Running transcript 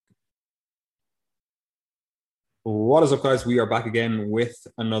What is up, guys? We are back again with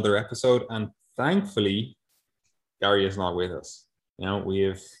another episode, and thankfully, Gary is not with us.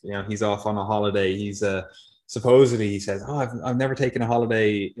 He's off on a holiday. He's supposedly he says, "Oh, I've never taken a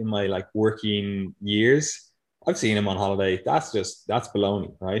holiday in my like working years." I've seen him on holiday. That's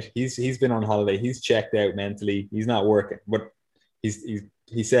baloney, right? He's been on holiday. He's checked out mentally. He's not working, but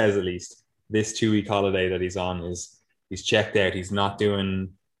he says at least this 2 week holiday that he's on is he's checked out. He's not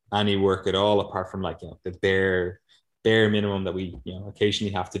doing any work at all apart from like the bare minimum that we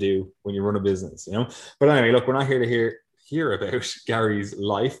occasionally have to do when you run a business. But anyway, look, we're not here to hear about Gary's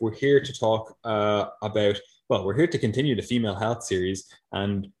life. We're here to talk about, well, we're here to continue the female health series,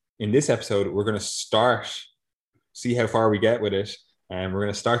 and in this episode we're going to see how far we get with it. And we're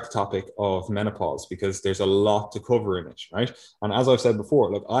going to start the topic of menopause because there's a lot to cover in it, right? And as I've said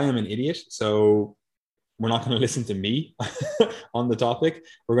before, look, I am an idiot, so we're not going to listen to me on the topic.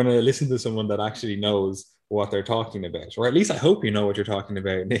 We're going to listen to someone that actually knows what they're talking about, or at least I hope you know what you're talking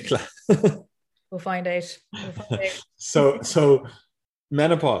about, Nicola. We'll find out. So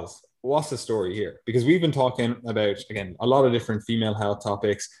menopause. What's the story here? Because we've been talking about, again, a lot of different female health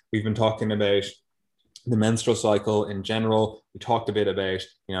topics. We've been talking about the menstrual cycle in general. We talked a bit about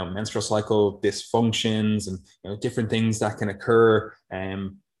menstrual cycle dysfunctions and different things that can occur.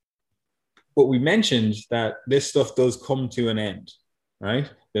 But we mentioned that this stuff does come to an end, right?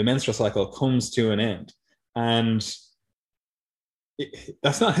 The menstrual cycle comes to an end. And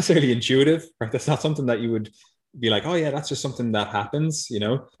that's not necessarily intuitive, right? That's not something that you would be like, oh yeah, that's just something that happens,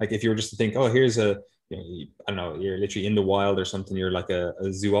 like if you were just to think, oh, here's I don't know, you're literally in the wild or something, you're like a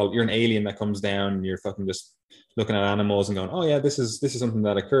zoologist, you're an alien that comes down and you're fucking just looking at animals and going, oh yeah, this is something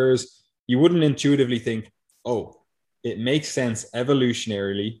that occurs. You wouldn't intuitively think, oh, it makes sense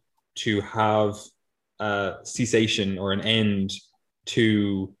evolutionarily to have a cessation or an end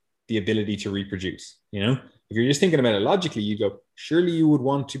to the ability to reproduce. If you're just thinking about it logically, you go, surely you would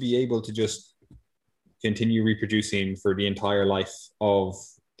want to be able to just continue reproducing for the entire life of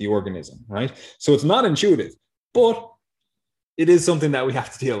the organism, right? So it's not intuitive, but it is something that we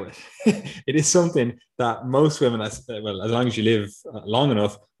have to deal with. It is something that most women, as long as you live long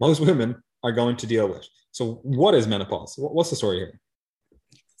enough, most women are going to deal with. So what is menopause? What's the story here?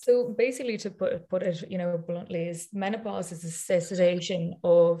 So basically, to put it, bluntly, is menopause is a cessation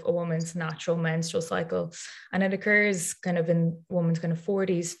of a woman's natural menstrual cycle, and it occurs kind of in women's kind of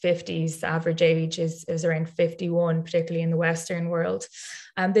 40s, 50s. The average age is around 51, particularly in the Western world.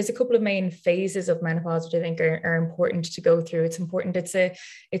 There's a couple of main phases of menopause which I think are important to go through. It's important.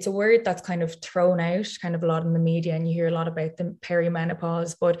 It's a word that's kind of thrown out kind of a lot in the media, and you hear a lot about the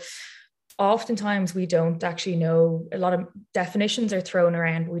perimenopause, but oftentimes we don't actually know. A lot of definitions are thrown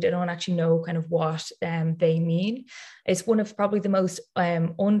around, but we don't actually know kind of what they mean. It's one of probably the most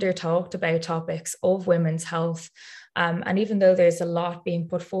under talked about topics of women's health. And even though there's a lot being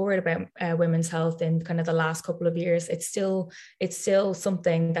put forward about women's health in kind of the last couple of years, it's still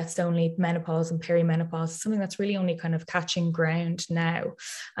something that's only menopause and perimenopause, something that's really only kind of catching ground now.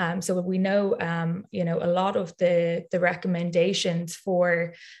 So we know, a lot of the recommendations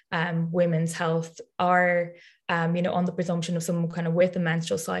for women's health are on the presumption of someone kind of with a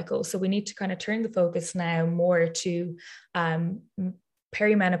menstrual cycle. So we need to kind of turn the focus now more to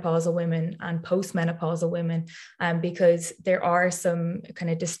perimenopausal women and postmenopausal women, because there are some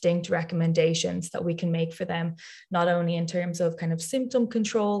kind of distinct recommendations that we can make for them, not only in terms of kind of symptom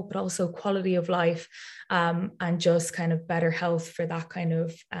control, but also quality of life, and just kind of better health for that kind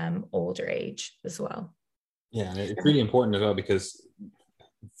of older age as well. Yeah, it's really important as well because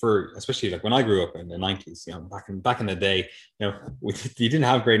especially like when I grew up in the 90s, back in the day, you didn't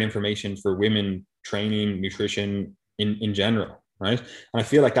have great information for women training, nutrition in general. Right. And I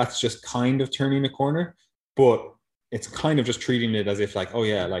feel like that's just kind of turning a corner, but it's kind of just treating it as if like, oh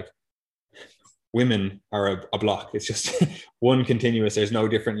yeah, like women are a block. It's just one continuous, there's no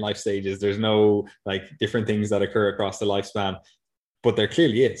different life stages. There's no like different things that occur across the lifespan, but there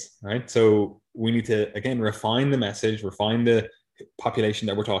clearly is, right? So we need to, again, refine the message, refine the population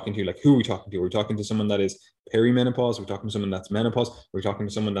that we're talking to. Like, who are we talking to? Are we talking to someone that is perimenopause? Are we talking to someone that's menopause? Are we talking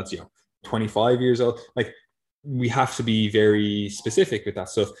to someone that's, 25 years old? Like, we have to be very specific with that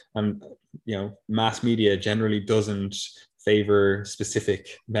stuff. And, mass media generally doesn't favor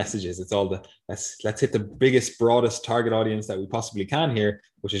specific messages. It's all let's hit the biggest, broadest target audience that we possibly can here,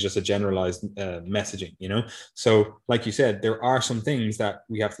 which is just a generalized messaging, So like you said, there are some things that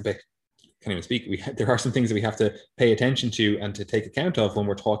we have to pick. Can't even speak. There are some things that we have to pay attention to and to take account of when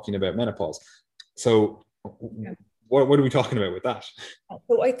we're talking about menopause. So yeah. What are we talking about with that?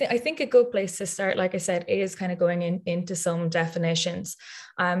 So I think a good place to start, like I said, is kind of going into some definitions.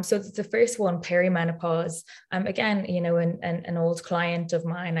 So the first one, perimenopause. Again, you know, an old client of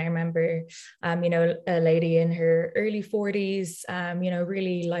mine, I remember, you know, a lady in her early 40s, you know,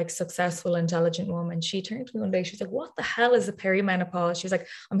 really like successful, intelligent woman. She turned to me one day, she's like, what the hell is a perimenopause? She's like,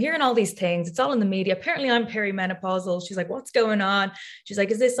 I'm hearing all these things. It's all in the media. Apparently I'm perimenopausal. She's like, what's going on? She's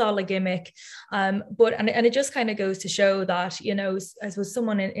like, is this all a gimmick? But it just kind of goes to show that, you know, as was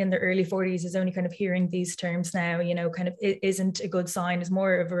someone in their early 40s is only kind of hearing these terms now, you know, kind of it isn't a good sign. It's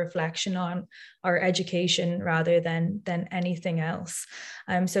more of a reflection on our education rather than anything else.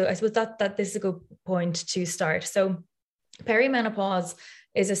 So I suppose that this is a good point to start. So perimenopause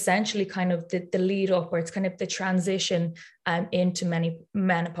is essentially kind of the lead up, or it's kind of the transition into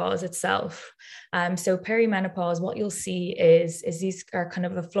menopause itself. So perimenopause, what you'll see is these are kind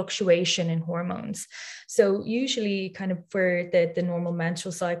of a fluctuation in hormones. So usually kind of for the normal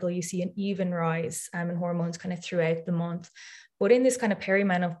menstrual cycle, you see an even rise in hormones kind of throughout the month. But in this kind of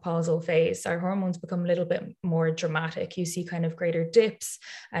perimenopausal phase, our hormones become a little bit more dramatic. You see kind of greater dips,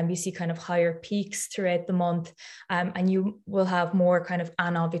 and you see kind of higher peaks throughout the month, and you will have more kind of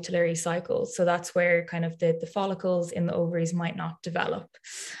anovulatory cycles. So that's where kind of the follicles in the ovaries might not develop.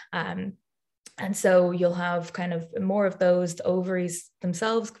 And so you'll have kind of more of those, the ovaries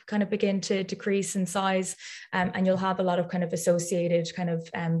themselves kind of begin to decrease in size, and you'll have a lot of kind of associated kind of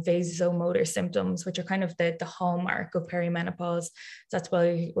vasomotor symptoms, which are kind of the hallmark of perimenopause. That's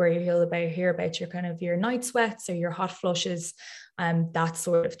where you hear about your kind of your night sweats or your hot flushes, that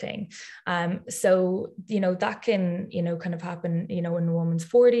sort of thing. So, you know, that can, you know, kind of happen, you know, in a woman's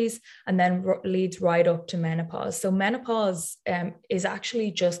 40s and then leads right up to menopause. So menopause is actually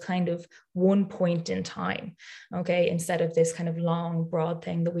just kind of one point in time, okay, instead of this kind of long, broad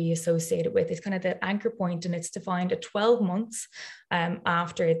thing that we associate it with. It's kind of the anchor point, and it's defined at 12 months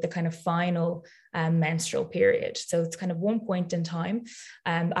after the kind of final menstrual period. So it's kind of one point in time.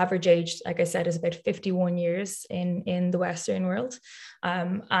 Average age, like I said, is about 51 years in the Western world.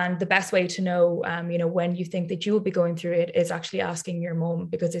 And the best way to know, you know, when you think that you will be going through it is actually asking your mom,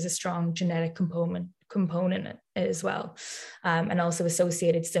 because there's a strong genetic component as well, and also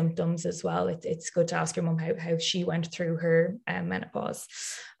associated symptoms as well. It's good to ask your mom how she went through her menopause.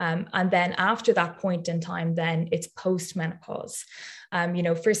 And then after that point in time, then it's post-menopause. You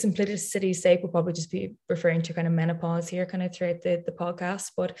know, for simplicity's sake, we'll probably just be referring to kind of menopause here kind of throughout the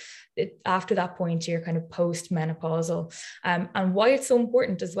podcast, but after that point, you're kind of post-menopausal. And why it's so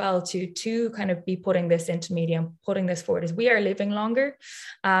important as well to kind of be putting this into media and putting this forward is we are living longer.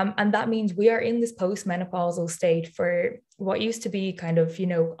 And that means we are in this post-menopausal state for what used to be kind of, you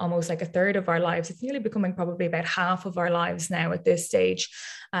know, almost like a third of our lives. It's nearly becoming probably about half of our lives now at this stage.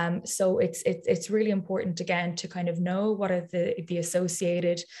 So it's really important, again, to kind of know what are the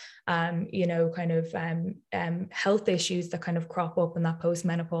associated, you know, kind of health issues that kind of crop up in that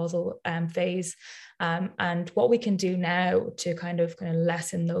postmenopausal phase, and what we can do now to kind of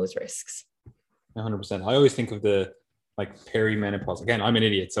lessen those risks. 100%. I always think of the like perimenopause. Again, I'm an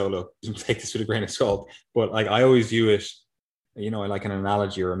idiot, so look, take this with a grain of salt. But like I always view it, you know, like an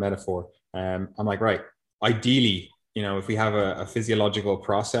analogy or a metaphor. I'm like, right, ideally, you know, if we have a physiological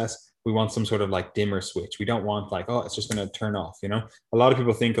process, we want some sort of like dimmer switch. We don't want like, oh, it's just going to turn off, you know. A lot of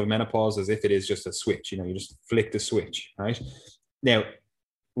people think of menopause as if it is just a switch, you know, you just flick the switch, right? Now,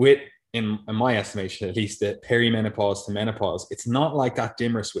 in my estimation, at least, the perimenopause to menopause, it's not like that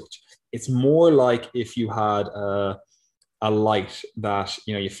dimmer switch. It's more like if you had a light that,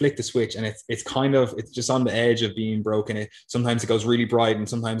 you know, you flick the switch and it's just on the edge of being broken. Sometimes it goes really bright and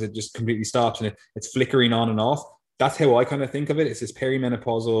sometimes it just completely stops and it's flickering on and off. That's how I kind of think of it. It's this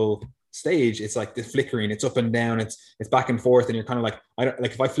perimenopausal stage. It's like the flickering, it's up and down, it's back and forth, and you're kind of like,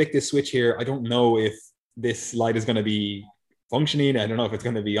 if I flick this switch here, I don't know if this light is going to be functioning. I don't know if it's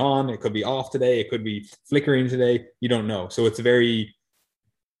going to be on. It could be off today. It could be flickering today. You don't know. So it's a very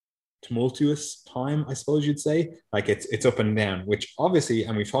tumultuous time, I suppose you'd say. Like it's up and down, which obviously,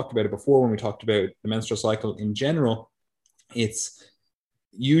 and we've talked about it before when we talked about the menstrual cycle in general, it's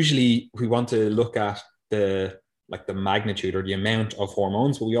usually we want to look at the magnitude or the amount of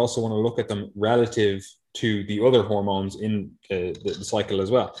hormones, but we also want to look at them relative to the other hormones in the cycle as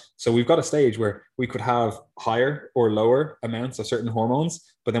well. So we've got a stage where we could have higher or lower amounts of certain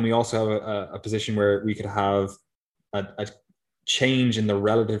hormones, but then we also have a position where we could have a change in the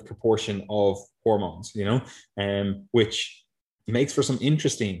relative proportion of hormones, you know, which makes for some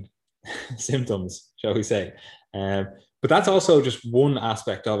interesting symptoms, shall we say. But that's also just one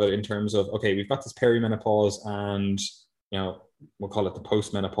aspect of it in terms of, okay, we've got this perimenopause and, you know, we'll call it the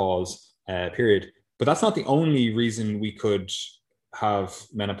postmenopause period. But that's not the only reason we could have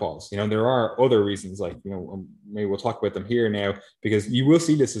menopause. You know, there are other reasons, like, you know, maybe we'll talk about them here now, because you will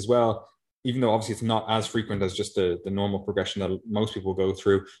see this as well, even though obviously it's not as frequent as just the normal progression that most people go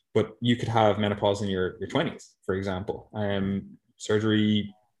through. But you could have menopause in your 20s, for example,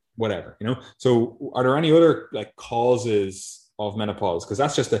 surgery, whatever, you know. So are there any other like causes of menopause? Because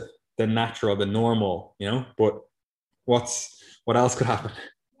that's just the natural, the normal, you know, but what else could happen?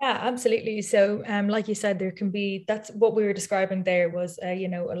 Yeah, absolutely. So, like you said, there can be, that's what we were describing there was, you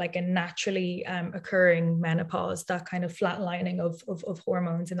know, like a naturally occurring menopause, that kind of flatlining of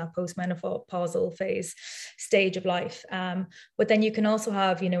hormones in that postmenopausal phase stage of life. But then you can also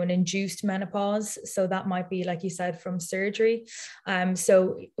have, you know, an induced menopause. So that might be, like you said, from surgery.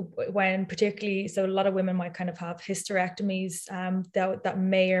 So when particularly, so a lot of women might kind of have hysterectomies that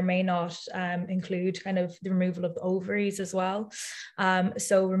may or may not include kind of the removal of the ovaries as well.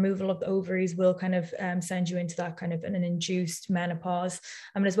 So removal of the ovaries will kind of send you into that kind of an induced menopause.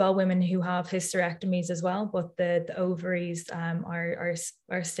 As well, women who have hysterectomies as well, but the ovaries are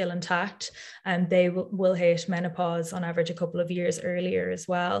still intact, and they will hit menopause on average a couple of years earlier as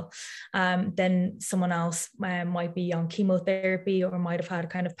well. Then someone else might be on chemotherapy or might have had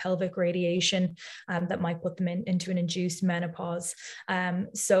kind of pelvic radiation that might put them into an induced menopause.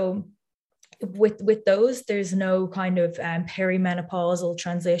 So with those, there's no kind of perimenopausal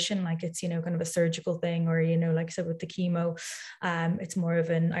transition, like it's, you know, kind of a surgical thing, or, you know, like I said, with the chemo, it's more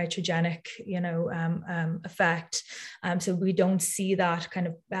of an iatrogenic, you know, effect. So we don't see that kind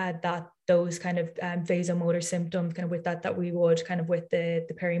of that those kind of vasomotor symptoms kind of with that we would kind of with the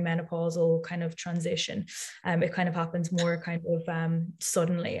perimenopausal kind of transition. It kind of happens more kind of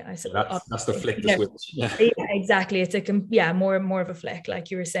suddenly, I suppose. That's the flick the switch. Yeah, exactly. It's more of a flick,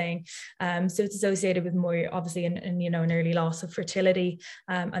 like you were saying. So it's associated with more, obviously, in you know, an early loss of fertility,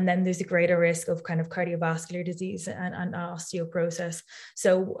 and then there's a greater risk of kind of cardiovascular disease and osteoporosis.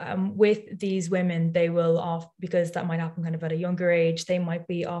 So with these women, they will because that might happen kind of at a younger age, they might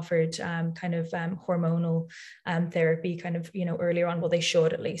be offered kind of hormonal therapy kind of, you know, earlier on. Well, they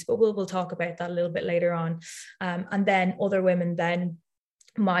should at least, but we'll talk about that a little bit later on. And then other women then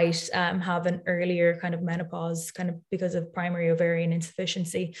might have an earlier kind of menopause kind of because of primary ovarian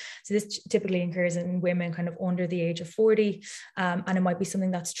insufficiency. So this typically occurs in women kind of under the age of 40, and it might be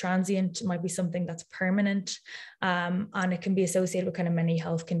something that's transient, it might be something that's permanent, and it can be associated with kind of many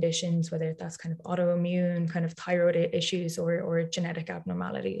health conditions, whether that's kind of autoimmune, kind of thyroid issues, or genetic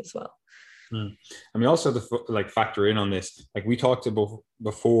abnormality as well. And we also have to like factor in on this, like we talked about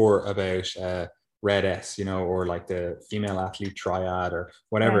before about red S, you know, or like the female athlete triad or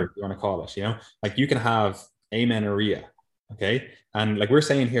whatever you want to call it, you know, like you can have amenorrhea. Okay. And like we're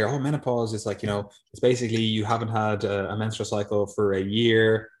saying here, oh, menopause is like, you know, it's basically you haven't had a menstrual cycle for a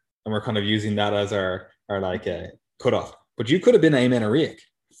year, and we're kind of using that as our like cutoff. But you could have been amenorrheic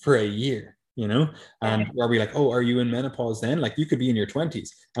for a year, you know, and are we like, oh, are you in menopause then? Like you could be in your 20s.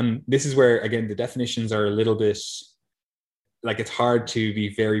 And this is where, again, the definitions are a little bit like, it's hard to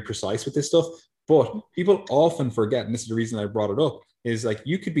be very precise with this stuff. But people often forget, and this is the reason I brought it up, is like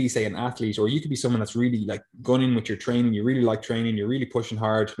you could be, say, an athlete, or you could be someone that's really like gunning with your training. You really like training. You're really pushing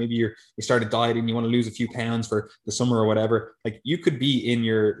hard. Maybe you started dieting. You want to lose a few pounds for the summer or whatever. Like you could be in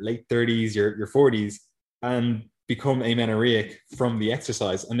your late 30s, your 40s, and become amenorrheic from the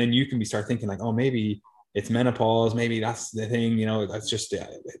exercise, and then you can start thinking like, oh, maybe it's menopause. Maybe that's the thing. You know, that's just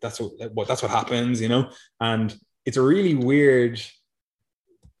that's what happens. You know, and it's a really weird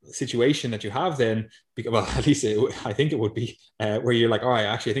situation that you have then, because, well, at least I think it would be where you're like, all right,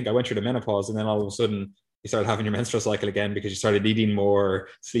 actually I think I went through the menopause, and then all of a sudden you start having your menstrual cycle again because you started eating more,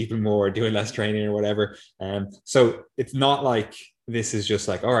 sleeping more, doing less training or whatever. So it's not like this is just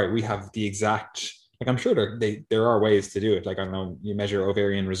like, all right, we have the exact, like, I'm sure there are ways to do it, like, I don't know, you measure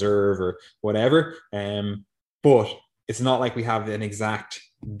ovarian reserve or whatever, but it's not like we have an exact,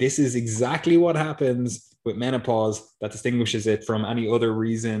 this is exactly what happens with menopause that distinguishes it from any other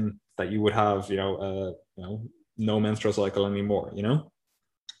reason that you would have, no menstrual cycle anymore, you know?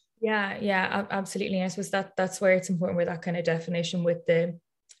 Yeah, absolutely. I suppose that's where it's important, where that kind of definition with the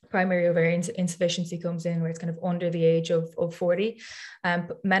primary ovarian insufficiency comes in, where it's kind of under the age of 40.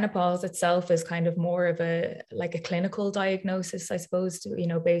 But menopause itself is kind of more of a clinical diagnosis, I suppose,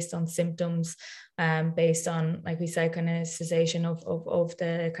 based on symptoms, based on, like we said, kind of cessation of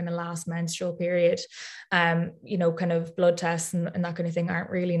the kind of last menstrual period. Kind of blood tests and that kind of thing aren't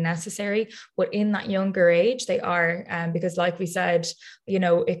really necessary. But in that younger age, they are, because like we said,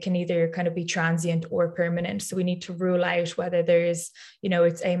 it can either kind of be transient or permanent. So we need to rule out whether there's,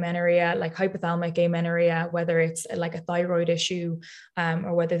 it's amenorrhea, like hypothalamic amenorrhea, whether it's like a thyroid issue,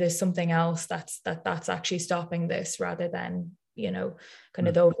 or whether there's something else that's actually stopping this, rather than kind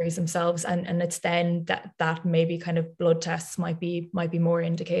of the ovaries themselves, and it's then that maybe kind of blood tests might be more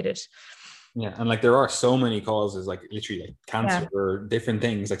indicated. Yeah, and like there are so many causes, like literally like cancer or different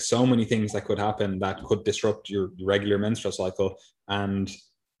things, like so many things that could happen that could disrupt your regular menstrual cycle. And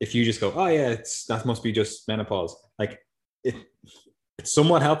if you just go, oh yeah, that must be just menopause, like it's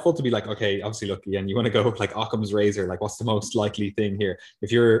somewhat helpful to be like, okay, obviously, look, again, you want to go like Occam's razor, like what's the most likely thing here?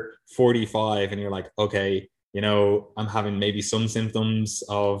 If you're 45 and you're like, okay, I'm having maybe some symptoms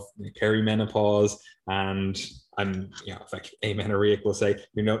of perimenopause, and I'm, like amenorrheic, we'll say,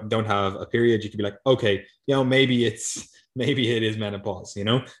 don't have a period, you could be like, okay, maybe it is menopause,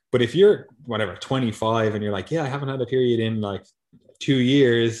 But if you're whatever 25 and you're like, yeah, I haven't had a period in like 2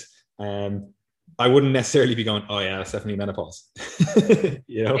 years, I wouldn't necessarily be going, oh yeah, that's definitely menopause.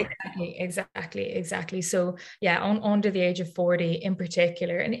 Exactly. So yeah, under the age of 40 in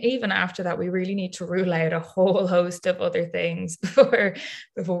particular, and even after that, we really need to rule out a whole host of other things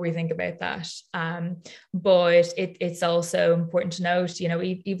before we think about that. But it's also important to note,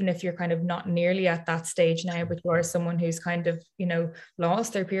 even if you're kind of not nearly at that stage now, but you are someone who's kind of,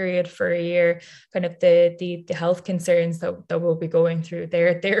 lost their period for a year, kind of the health concerns that we'll be going through,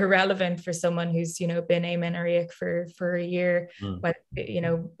 they're irrelevant for someone who's, been amenorrheic for a year. But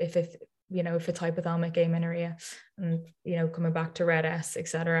if it's hypothalamic amenorrhea, and coming back to RED-S,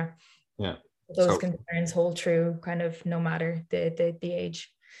 etc. Yeah, those concerns hold true kind of no matter the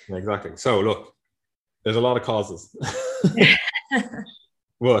age. Yeah, exactly. So look, there's a lot of causes.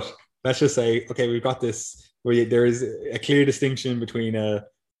 But let's just say, okay, we've got this. There is a clear distinction between a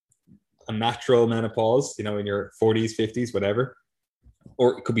natural menopause, in your 40s, 50s, whatever,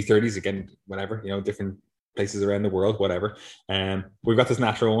 or it could be 30s again, whatever, different places around the world, whatever. We've got this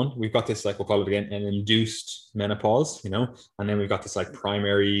natural one. We've got this, like, we'll call it again, an induced menopause, and then we've got this like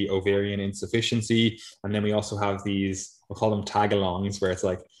primary ovarian insufficiency. And then we also have these, we'll call them tag-alongs, where it's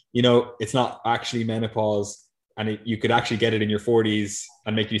like, it's not actually menopause, and you could actually get it in your 40s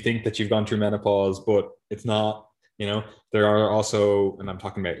and make you think that you've gone through menopause, but it's not. There are also, and I'm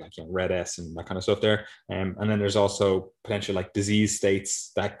talking about like RED-S and that kind of stuff there. And then there's also potential like disease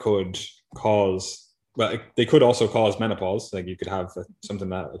states that could cause, well, they could also cause menopause. Like you could have something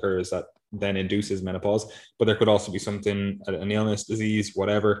that occurs that then induces menopause, but there could also be something, an illness, disease,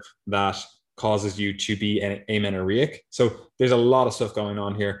 whatever, that causes you to be amenorrheic. So there's a lot of stuff going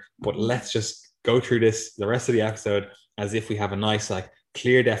on here, but let's just go through the rest of the episode as if we have a nice, like,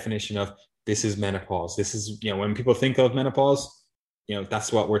 clear definition of this is menopause. This is, when people think of menopause,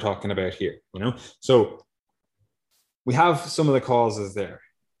 that's what we're talking about here, So we have some of the causes there,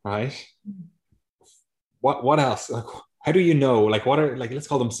 right? What else? Like, how do you know? Like, what are, like, let's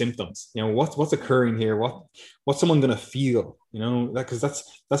call them symptoms. What's occurring here? What's someone gonna feel? Because that's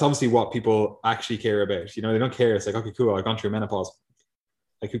obviously what people actually care about. They don't care. It's like, okay, cool, I've gone through menopause.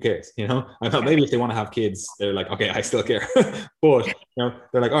 Like, who cares? I thought maybe if they want to have kids, they're like, okay, I still care. But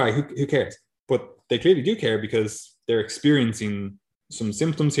they're like, all right, who cares? But they clearly do care because they're experiencing some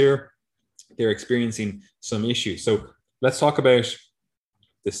symptoms here. They're experiencing some issues. So let's talk about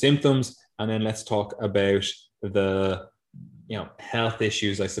the symptoms, and then let's talk about the health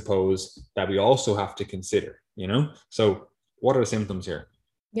issues, I suppose, that we also have to consider. So what are the symptoms here?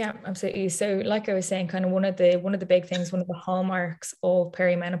 Yeah, absolutely. So like I was saying, kind of one of the big things, one of the hallmarks of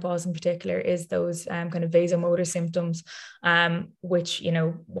perimenopause in particular is those kind of vasomotor symptoms, which,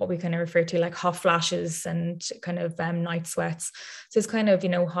 what we kind of refer to like hot flashes and kind of night sweats. So it's kind of,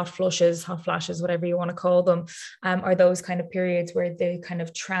 hot flashes, whatever you want to call them, are those kind of periods where the kind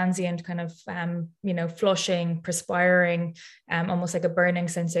of transient kind of, flushing, perspiring, almost like a burning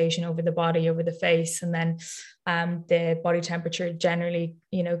sensation over the body, over the face. And then the body temperature generally,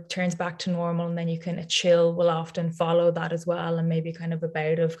 turns back to normal, and then a chill will often follow that as well, and maybe kind of a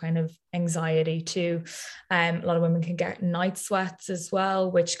bout of kind of anxiety too. A lot of women can get night sweats as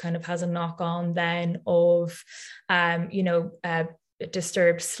well, which kind of has a knock on then of,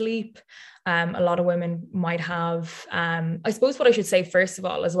 disturbed sleep. A lot of women might have, I suppose what I should say first of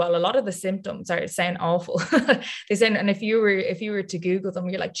all as well, a lot of the symptoms sound awful. They sound, and if you were to Google them,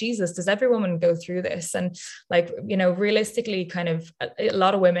 you're like, Jesus, does every woman go through this? And like, realistically, kind of a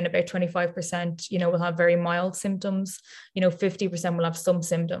lot of women, about 25%, will have very mild symptoms. 50% will have some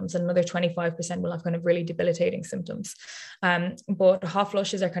symptoms, and another 25% will have kind of really debilitating symptoms. But hot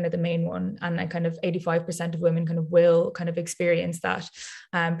flushes are kind of the main one, and then kind of 85% of women kind of will kind of experience that,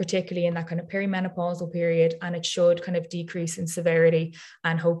 particularly in that kind of perimenopausal period, and it should kind of decrease in severity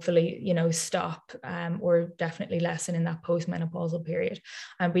and hopefully, stop or definitely lessen in that postmenopausal period.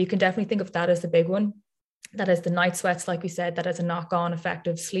 But you can definitely think of that as the big one. That is the night sweats, like we said, that has a knock-on effect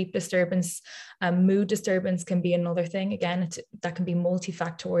of sleep disturbance. Mood disturbance can be another thing. Again, that can be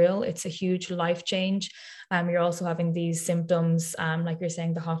multifactorial. It's a huge life change. You're also having these symptoms, like you're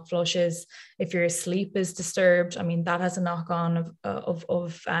saying, the hot flushes. If your sleep is disturbed, I mean, that has a knock-on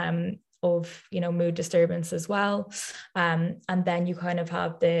of mood disturbance as well, and then you kind of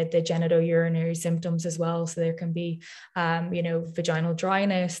have the genitourinary symptoms as well. So there can be vaginal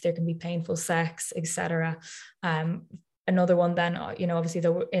dryness, there can be painful sex, etc. Another one then, obviously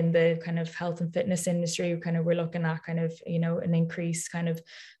in the kind of health and fitness industry, we're looking at kind of, an increased kind of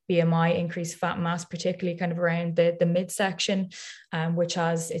BMI, increased fat mass, particularly kind of around the midsection, which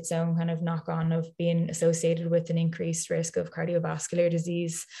has its own kind of knock-on of being associated with an increased risk of cardiovascular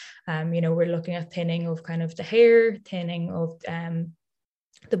disease. We're looking at thinning of kind of the hair, thinning of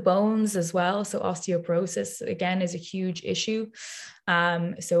the bones as well. So osteoporosis, again, is a huge issue.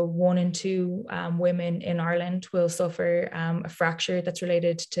 So 1 in 2 women in Ireland will suffer a fracture that's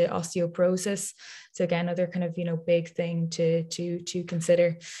related to osteoporosis. So again, another kind of, big thing to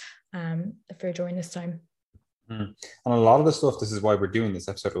consider for during this time. And a lot of the stuff, this is why we're doing this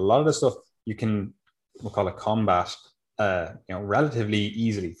episode, a lot of the stuff you can, we'll call it combat, relatively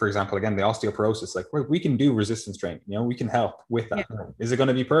easily. For example, again, the osteoporosis, like we can do resistance training, we can help with that. Yeah. Is it going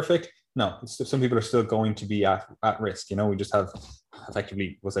to be perfect? No, some people are still going to be at risk. We just have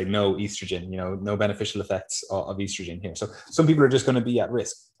effectively, we'll say, no estrogen, no beneficial effects of estrogen here. So some people are just going to be at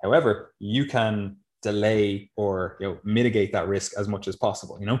risk. However, you can delay or mitigate that risk as much as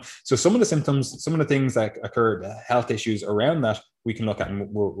possible. So some of the symptoms, some of the things that occur, the health issues around that, we can look at, and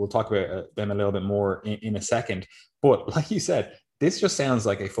we'll talk about them a little bit more in a second. But like you said, this just sounds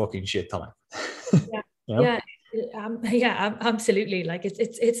like a fucking shit time. Yeah. Yeah, absolutely. Like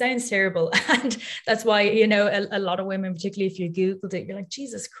it sounds terrible. And that's why, a lot of women, particularly if you Googled it, you're like,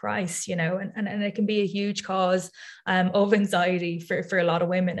 Jesus Christ, and it can be a huge cause of anxiety for a lot of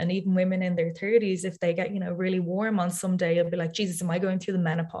women, and even women in their 30s, if they get, really warm on some day, you'll be like, Jesus, am I going through the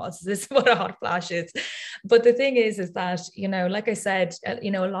menopause? Is this what a hot flash is? But the thing is that, like I said,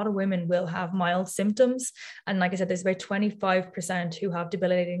 a lot of women will have mild symptoms. And like I said, there's about 25% who have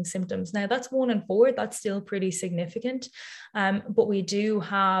debilitating symptoms. Now that's 1 in 4. That's still pretty significant. But we do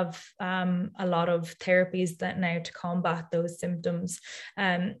have a lot of therapies that now to combat those symptoms.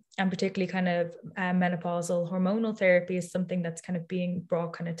 And particularly kind of menopausal hormonal therapy is something that's kind of being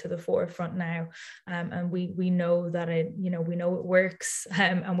brought kind of to the forefront now. And we know that it works,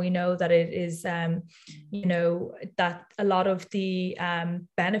 and we know that it is, that a lot of the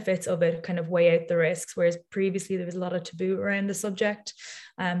benefits of it kind of weigh out the risks, whereas previously there was a lot of taboo around the subject.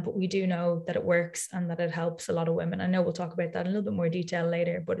 But we do know that it works and that it helps a lot of women. I know we'll talk about that in a little bit more detail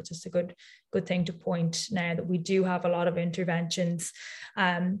later, but it's just a good thing to point now that we do have a lot of interventions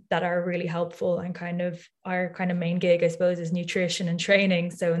that are really helpful, and kind of our kind of main gig, I suppose, is nutrition and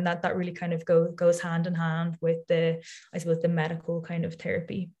training. So, and that really kind of goes hand in hand with the medical kind of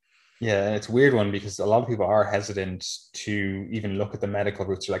therapy. Yeah, and it's a weird one because a lot of people are hesitant to even look at the medical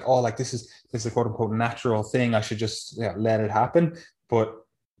routes. They're like, oh, like this is a quote unquote natural thing, I should just let it happen. But,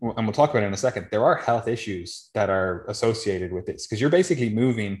 and we'll talk about it in a second, there are health issues that are associated with this, because you're basically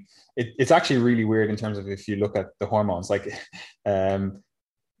moving. It's actually really weird in terms of if you look at the hormones, like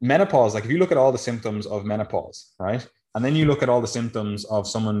menopause, like if you look at all the symptoms of menopause, right? And then you look at all the symptoms of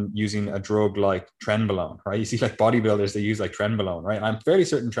someone using a drug like Trenbolone, right? You see like bodybuilders, they use like Trenbolone, right? And I'm fairly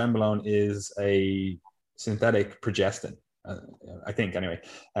certain Trenbolone is a synthetic progestin, I think anyway.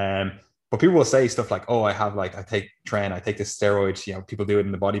 But people will say stuff like, oh, I take Tren, I take this steroid, people do it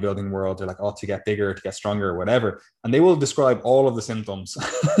in the bodybuilding world. They're like, oh, to get bigger, to get stronger, or whatever. And they will describe all of the symptoms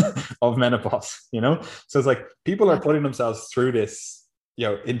of menopause, So it's like people are putting themselves through this,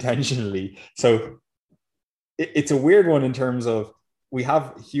 intentionally. So it's a weird one in terms of we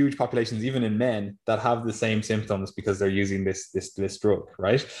have huge populations, even in men, that have the same symptoms because they're using this drug,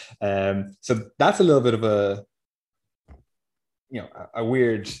 right? So that's a little bit of a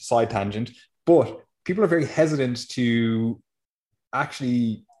weird side tangent, but people are very hesitant to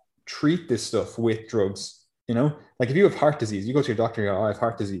actually treat this stuff with drugs. Like if you have heart disease, you go to your doctor and you go, oh, I have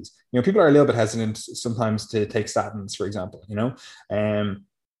heart disease. People are a little bit hesitant sometimes to take statins, for example,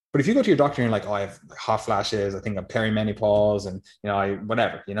 but if you go to your doctor and you're like, oh, I have hot flashes, I think I'm perimenopause, and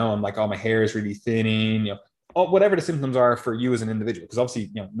whatever, I'm like, oh, my hair is really thinning, whatever the symptoms are for you as an individual, because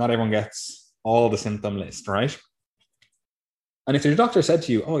obviously, not everyone gets all the symptom list, right? And if your doctor said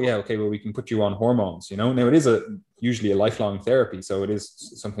to you, oh yeah, okay, well, we can put you on hormones, now it is usually a lifelong therapy, so it is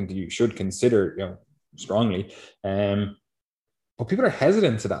something that you should consider, strongly. But people are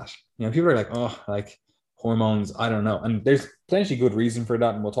hesitant to that. People are like, oh, like hormones, I don't know. And there's plenty good reason for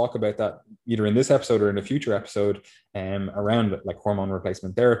that. And we'll talk about that either in this episode or in a future episode around like hormone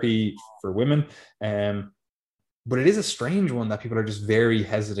replacement therapy for women. But it is a strange one that people are just very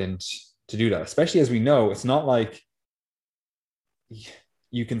hesitant to do that, especially as we know, it's not like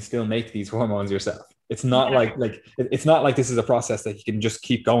you can still make these hormones yourself. It's not it's not like this is a process that you can just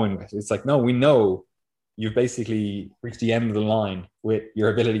keep going with. It's like, no, we know you've basically reached the end of the line with your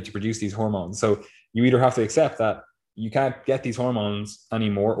ability to produce these hormones. So you either have to accept that you can't get these hormones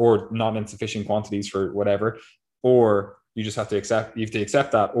anymore, or not in sufficient quantities for whatever, or you just have to accept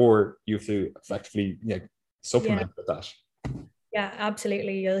that, or you have to effectively supplement with that. Yeah,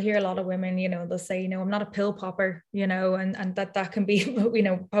 absolutely. You'll hear a lot of women, they'll say, I'm not a pill popper, and that can be,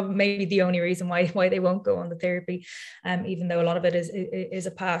 probably maybe the only reason why they won't go on the therapy, even though a lot of it is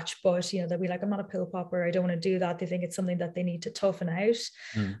a patch. But they'll be like, I'm not a pill popper, I don't want to do that. They think it's something that they need to toughen out.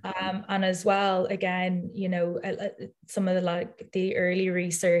 And as well, again, some of the early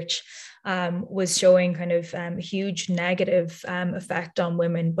research was showing kind of huge negative effect on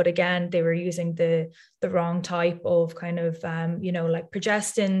women. But again, they were using the wrong type of kind of, like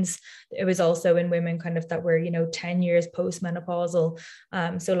progestins. It was also in women kind of that were, 10 years postmenopausal.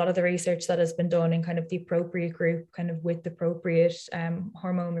 So a lot of the research that has been done in kind of the appropriate group, kind of with the appropriate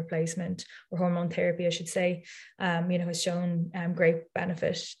hormone replacement or hormone therapy, I should say, has shown great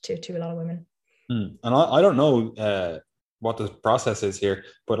benefit to a lot of women. And I don't know what the process is here,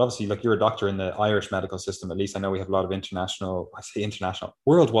 but obviously, like, you're a doctor in the Irish medical system. At least I know we have a lot of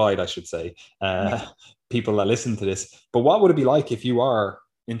worldwide, I should say, people that listen to this. But what would it be like if you are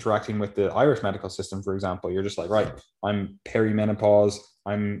interacting with the Irish medical system, for example? You're just like, right, I'm perimenopause.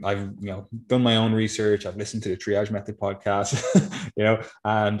 I've done my own research. I've listened to the Triage Method podcast,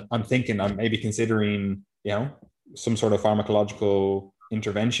 and I'm thinking I'm maybe considering, some sort of pharmacological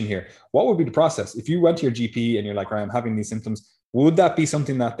intervention here. What would be the process if you went to your GP and you're like, right, I'm having these symptoms? Would that be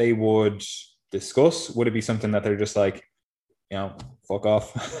something that they would discuss? Would it be something that they're just like, fuck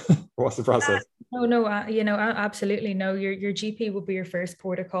off? What's the process? No, absolutely no. Your GP will be your first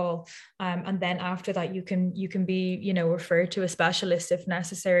port of call, and then after that, you can be referred to a specialist if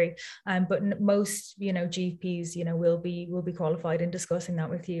necessary. But most GPs will be qualified in discussing that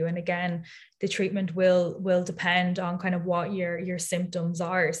with you. And again, the treatment will depend on kind of what your symptoms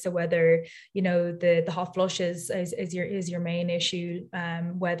are. So whether the hot flushes is your main issue,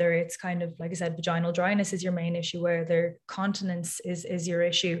 whether it's kind of, like I said, vaginal dryness is your main issue, whether continence is your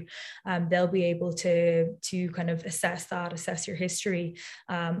issue, they'll be able to kind of assess your history,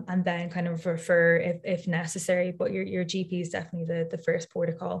 and then kind of refer if necessary. But your GP is definitely the first port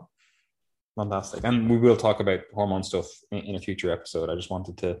of call. Fantastic. And we will talk about hormone stuff in a future episode. I just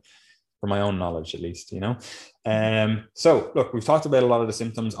wanted to, for my own knowledge at least, So look, we've talked about a lot of the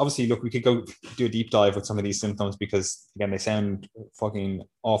symptoms. Obviously, look, we could go do a deep dive with some of these symptoms because, again, they sound fucking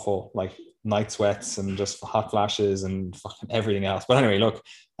awful, like night sweats and just hot flashes and fucking everything else. But anyway, look,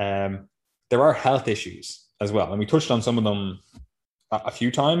 there are health issues as well. And we touched on some of them a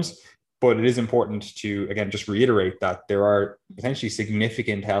few times, but it is important to, again, just reiterate that there are potentially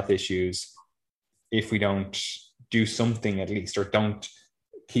significant health issues if we don't do something at least, or don't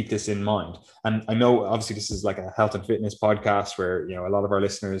keep this in mind. And I know obviously this is like a health and fitness podcast where, a lot of our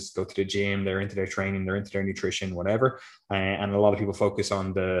listeners go to the gym, they're into their training, they're into their nutrition, whatever. And a lot of people focus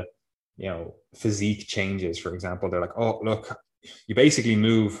on the, physique changes, for example. They're like, oh, look, you basically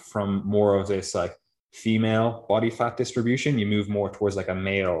move from more of this like female body fat distribution, you move more towards like a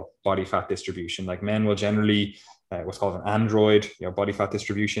male body fat distribution. Like men will generally what's called an android body fat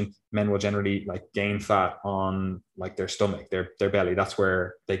distribution. Men will generally like gain fat on like their stomach, their belly. That's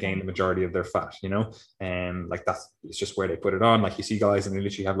where they gain the majority of their fat, and like it's just where they put it on. Like you see guys and they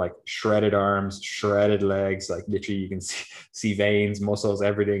literally have like shredded arms, shredded legs, like literally you can see veins, muscles,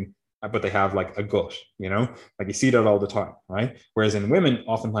 everything, but they have like a gut, like you see that all the time, right? Whereas in women,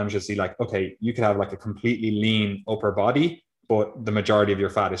 oftentimes you'll see like, okay, you could have like a completely lean upper body, but the majority of your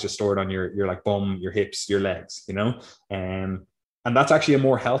fat is just stored on your like bum, your hips, your legs, and that's actually a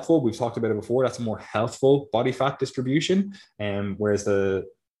more healthful, we've talked about it before, that's a more healthful body fat distribution. Whereas the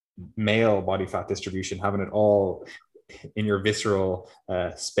male body fat distribution, having it all in your visceral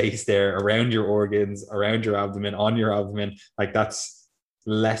space there, around your organs, around your abdomen, on your abdomen, like that's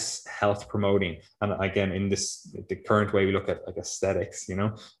less health promoting. And again, in the current way we look at like aesthetics,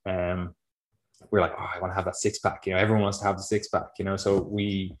 we're like, oh, I want to have that six pack, everyone wants to have the six pack, so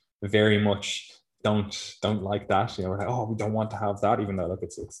we very much don't like that, we're like, oh, we don't want to have that, even though look,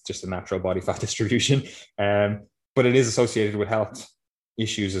 it's just a natural body fat distribution, but it is associated with health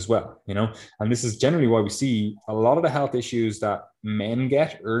issues as well, and this is generally why we see a lot of the health issues that men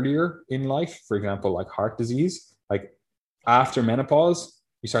get earlier in life, for example, like heart disease, like after menopause,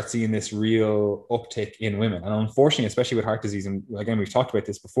 you start seeing this real uptick in women. And unfortunately, especially with heart disease, and again, we've talked about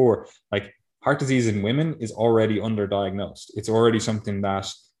this before, like heart disease in women is already underdiagnosed. It's already something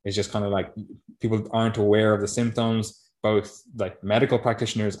that is just kind of like people aren't aware of the symptoms, both like medical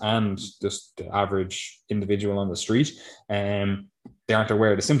practitioners and just the average individual on the street. They aren't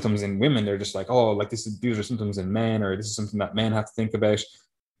aware of the symptoms in women. They're just like, oh, like these are symptoms in men, or this is something that men have to think about.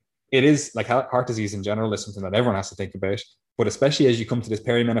 It is like heart disease in general is something that everyone has to think about. But especially as you come to this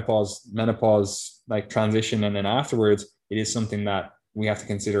menopause like transition, and then afterwards, it is something that we have to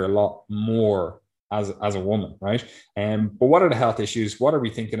consider a lot more as a woman, right? But what are the health issues? What are we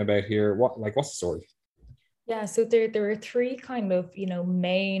thinking about here? What's the story? Yeah, so there are three kind of,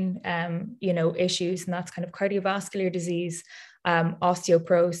 main, issues, and that's kind of cardiovascular disease,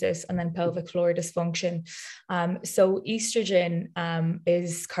 osteoporosis, and then pelvic floor dysfunction. So estrogen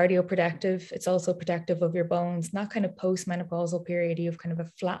is cardioprotective. It's also protective of your bones. And that kind of postmenopausal period, you have kind of a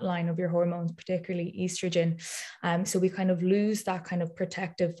flat line of your hormones, particularly estrogen. So we kind of lose that kind of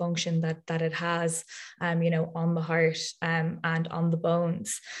protective function that it has, on the heart and on the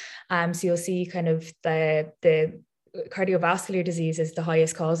bones. So you'll see kind of the cardiovascular disease is the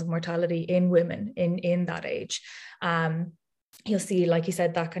highest cause of mortality in women in that age. You'll see, like you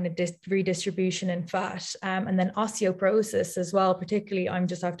said, that kind of redistribution in fat, and then osteoporosis as well. Particularly, I'm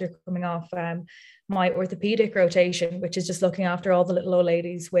just after coming off my orthopedic rotation, which is just looking after all the little old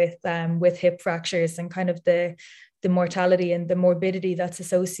ladies with hip fractures, and kind of the mortality and the morbidity that's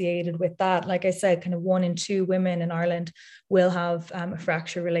associated with that. Like I said, kind of 1 in 2 women in Ireland will have a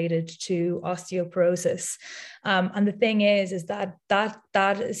fracture related to osteoporosis. And the thing is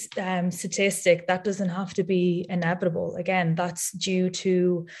that is, statistic that doesn't have to be inevitable. Again, that's due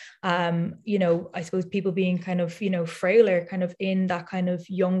to, I suppose people being kind of, frailer, kind of in that kind of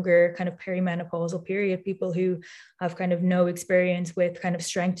younger kind of perimenopausal period, people who have kind of no experience with kind of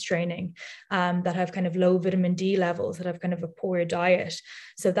strength training, that have kind of low vitamin D levels, that have kind of a poor diet.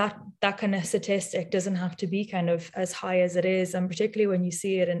 So that kind of statistic doesn't have to be kind of as high as it is. And particularly when you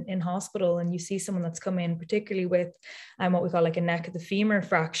see it in hospital, and you see someone that's come in, particularly with what we call like a neck of the femur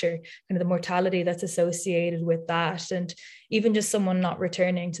fracture, kind of the mortality that's associated with that. And even just someone not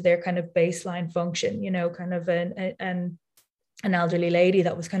returning to their kind of baseline function, kind of an elderly lady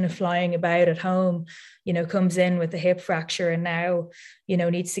that was kind of flying about at home, comes in with a hip fracture, and now,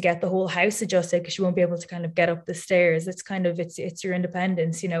 needs to get the whole house adjusted because she won't be able to kind of get up the stairs. It's kind of, it's your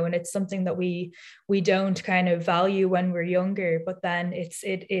independence, and it's something that we don't kind of value when we're younger, but then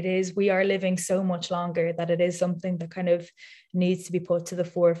we are living so much longer that it is something that kind of needs to be put to the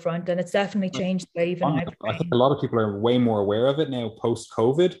forefront. And it's definitely changed the way even I think a lot of people are way more aware of it now post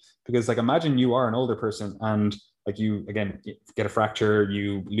COVID, because like imagine you are an older person and like you again get a fracture,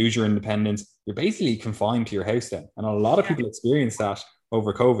 you lose your independence, you're basically confined to your house then. And a lot of people experience that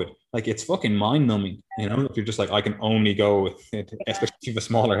over COVID. Like it's fucking mind numbing, if you're just like, I can only go with it, especially if you have a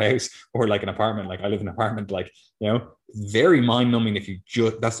smaller house or like an apartment. Like I live in an apartment, like, very mind numbing if you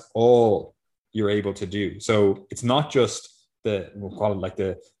just, that's all you're able to do. So it's not just we'll call it like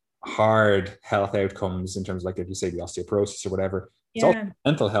the hard health outcomes in terms of like, if you say the osteoporosis or whatever, it's all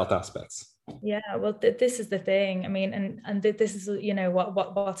mental health aspects. Yeah, well, this is the thing. I mean, and this is,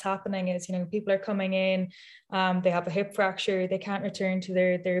 what's happening is, people are coming in, they have a hip fracture, they can't return to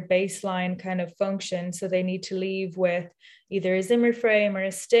their baseline kind of function, so they need to leave with either a Zimmer frame or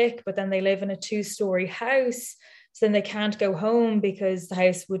a stick, but then they live in a 2-story house. So then they can't go home because the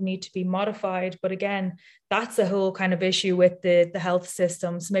house would need to be modified. But again, that's a whole kind of issue with the health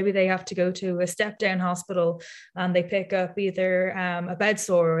system. So maybe they have to go to a step down hospital and they pick up either a bed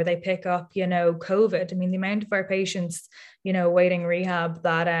sore, or they pick up, COVID. I mean, the amount of our patients, waiting rehab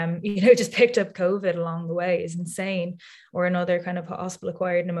that, just picked up COVID along the way is insane, or another kind of hospital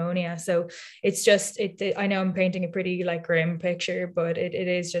acquired pneumonia. So it's just, I know I'm painting a pretty like grim picture, but it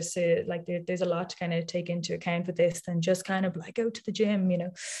is just like there's a lot to kind of take into account with this than just kind of like go to the gym,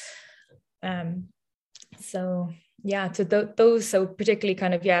 So yeah, so those, so particularly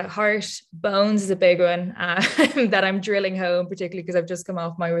kind of, heart, bones is a big one that I'm drilling home, particularly because I've just come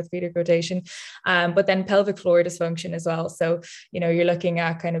off my orthopedic rotation, but then pelvic floor dysfunction as well. So, you're looking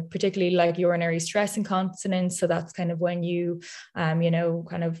at kind of particularly like urinary stress incontinence. So that's kind of when you,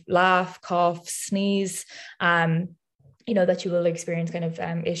 kind of laugh, cough, sneeze, that you will experience kind of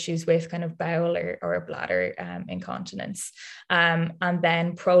issues with kind of bowel or bladder incontinence. And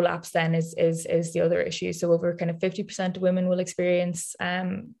then prolapse then is the other issue. So over kind of 50% of women will experience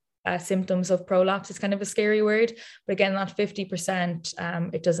symptoms of prolapse. It's kind of a scary word, but again, that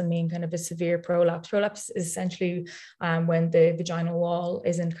 50%, it doesn't mean kind of a severe prolapse. Prolapse is essentially when the vaginal wall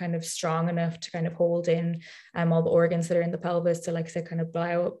isn't kind of strong enough to kind of hold in all the organs that are in the pelvis. So like I said, kind of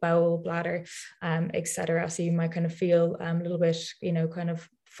bowel, bladder, etc. So you might kind of feel a little bit, kind of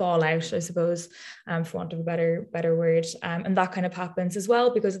fall out, I suppose, for want of a better word. And that kind of happens as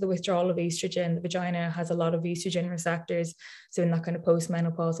well because of the withdrawal of estrogen. The vagina has a lot of estrogen receptors. So in that kind of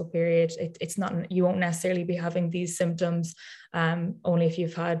postmenopausal period, it's not, you won't necessarily be having these symptoms only if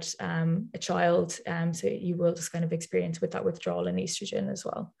you've had a child. So you will just kind of experience with that withdrawal in estrogen as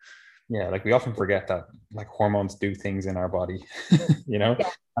well. Yeah, like we often forget that like hormones do things in our body, Yeah, and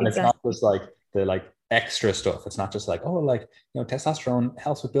exactly. it's not just like the like extra stuff. It's not just like, oh, like, testosterone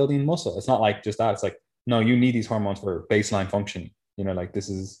helps with building muscle. It's not like just that. It's like, no, you need these hormones for baseline function. Like this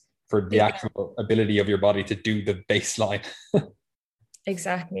is for the actual ability of your body to do the baseline.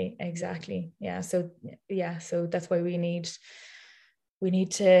 Exactly. Yeah. So that's why we need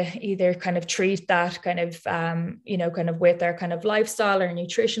to either kind of treat that kind of, kind of with our kind of lifestyle or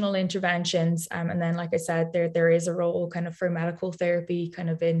nutritional interventions. And then, like I said, there is a role kind of for medical therapy kind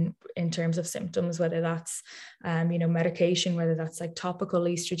of in terms of symptoms, whether that's, medication, whether that's like topical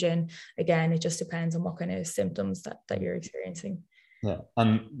estrogen. Again, it just depends on what kind of symptoms that you're experiencing. Yeah.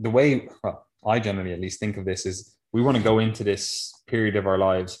 And the way I generally at least think of this is we want to go into this period of our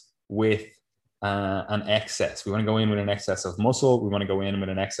lives with an excess. We want to go in with an excess of muscle. We want to go in with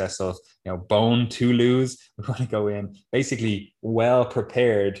an excess of bone to lose. We want to go in basically well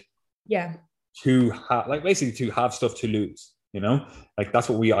prepared. Yeah. To have stuff to lose. Like that's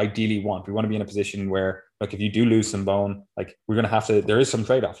what we ideally want. We want to be in a position where, like, if you do lose some bone, like we're going to have to. There is some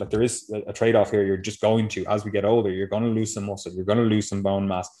trade off. Like there is a trade off here. You're just going to, as we get older, you're going to lose some muscle. You're going to lose some bone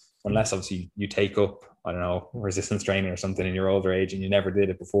mass, unless obviously you take up, I don't know, resistance training or something in your older age and you never did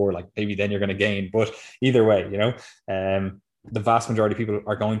it before, like maybe then you're going to gain. But either way, the vast majority of people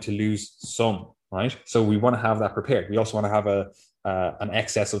are going to lose some, right? So we want to have that prepared. We also want to have an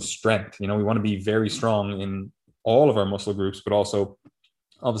excess of strength. We want to be very strong in all of our muscle groups, but also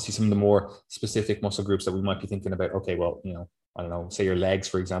obviously some of the more specific muscle groups that we might be thinking about. Okay, well, I don't know, say your legs,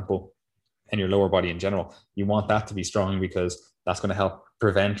 for example, and your lower body in general. You want that to be strong because that's going to help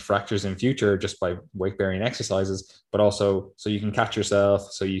prevent fractures in future just by weight bearing exercises, but also so you can catch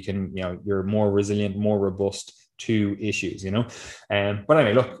yourself, so you can, you're more resilient, more robust to issues, but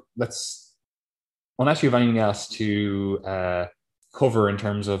anyway, look, unless you have anything else to cover in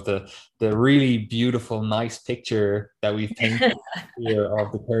terms of the really beautiful, nice picture that we've painted here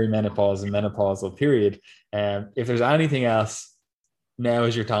of the perimenopause and menopausal period. If there's anything else, now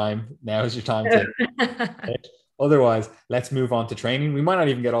is your time. To otherwise, let's move on to training. We might not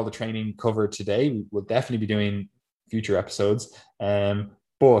even get all the training covered today. We will definitely be doing future episodes.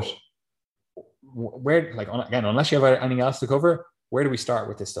 But where, like, again, unless you have anything else to cover, where do we start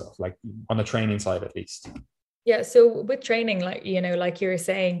with this stuff? Like on the training side, at least. Yeah. So with training, like, like you were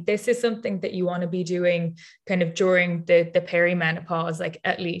saying, this is something that you want to be doing kind of during the perimenopause, like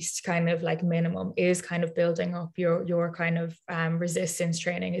at least kind of like minimum is kind of building up your kind of resistance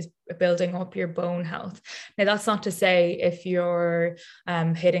training, is building up your bone health. Now, that's not to say if you're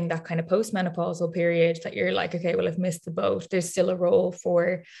hitting that kind of postmenopausal period that you're like, okay, well, I've missed the boat. There's still a role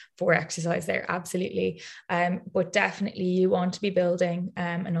for exercise there. Absolutely. But definitely you want to be building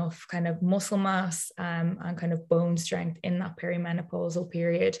enough kind of muscle mass and kind of bone strength in that perimenopausal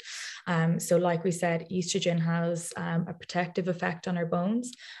period. So like we said, estrogen has a protective effect on our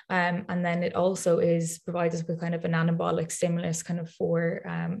bones. And then it also provides us with kind of an anabolic stimulus kind of for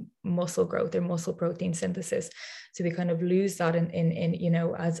muscle growth or muscle protein synthesis. So we kind of lose that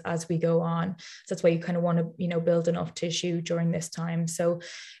in as we go on. So that's why you kind of want to, build enough tissue during this time. So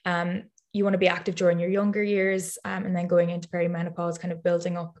you want to be active during your younger years, and then going into perimenopause, kind of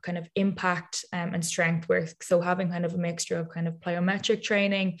building up kind of impact and strength work. So having kind of a mixture of kind of plyometric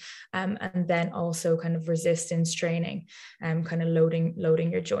training, and then also kind of resistance training, kind of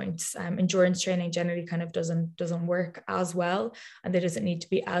loading your joints. Endurance training generally kind of doesn't work as well, and there doesn't need to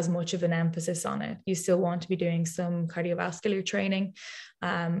be as much of an emphasis on it. You still want to be doing some cardiovascular training,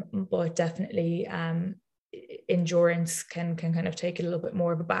 but definitely endurance can kind of take a little bit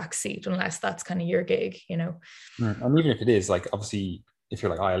more of a backseat, unless that's kind of your gig, And even if it is, like, obviously, if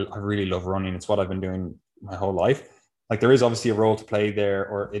you're like, I really love running, it's what I've been doing my whole life. Like, there is obviously a role to play there,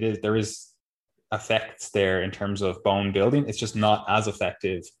 or there is effects there in terms of bone building. It's just not as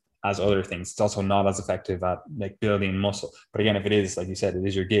effective as other things. It's also not as effective at like building muscle. But again, if it is, like you said, it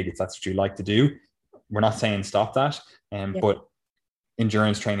is your gig, if that's what you like to do, we're not saying stop that. But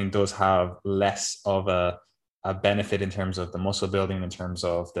endurance training does have less of a a benefit in terms of the muscle building, in terms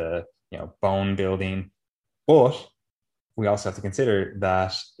of the, bone building. But we also have to consider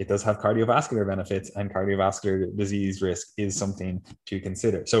that it does have cardiovascular benefits, and cardiovascular disease risk is something to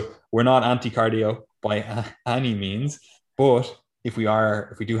consider. So we're not anti-cardio by any means, but if we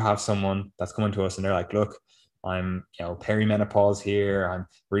do have someone that's coming to us and they're like, look, I'm, perimenopause here, I'm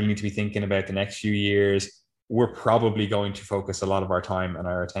really need to be thinking about the next few years, we're probably going to focus a lot of our time and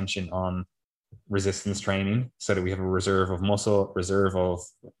our attention on resistance training so that we have a reserve of muscle, reserve of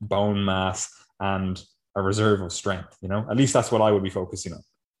bone mass, and a reserve of strength. At least that's what I would be focusing on.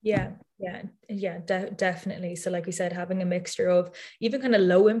 Definitely. So like we said, having a mixture of even kind of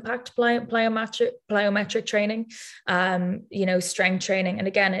low impact plyometric training, strength training. And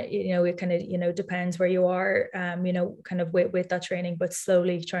again, it kind of, depends where you are, kind of with that training, but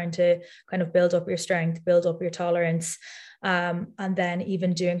slowly trying to kind of build up your strength, build up your tolerance. And then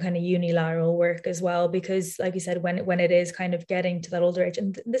even doing kind of unilateral work as well, because like you said, when it is kind of getting to that older age,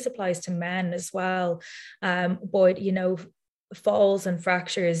 and this applies to men as well, but falls and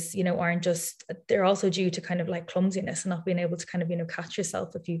fractures, aren't just, they're also due to kind of like clumsiness and not being able to kind of, catch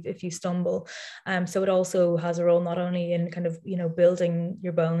yourself if you stumble. So it also has a role not only in kind of, building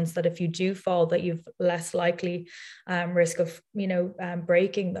your bones, that if you do fall, that you've less likely risk of,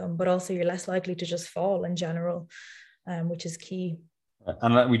 breaking them, but also you're less likely to just fall in general, which is key.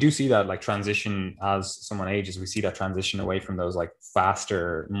 And we do see that like transition as someone ages, we see that transition away from those like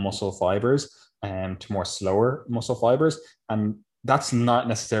faster muscle fibers to more slower muscle fibers. And that's not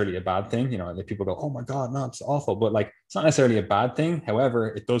necessarily a bad thing. Like people go, oh my God, no, it's awful. But like, it's not necessarily a bad thing. However,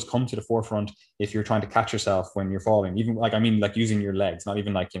 it does come to the forefront if you're trying to catch yourself when you're falling, even like, I mean, like using your legs, not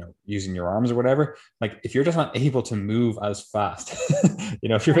even like, using your arms or whatever. Like if you're just not able to move as fast,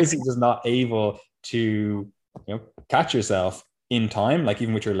 if you're basically just not able to, catch yourself in time, like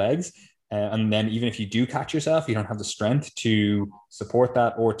even with your legs. And then even if you do catch yourself, you don't have the strength to support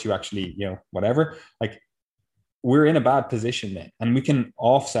that or to actually, whatever, like we're in a bad position then. And we can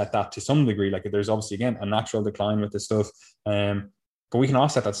offset that to some degree. Like there's obviously, again, a natural decline with this stuff. But we can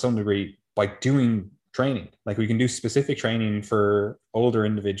offset that to some degree by doing training. Like we can do specific training for older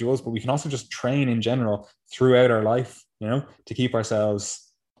individuals, but we can also just train in general throughout our life, to keep ourselves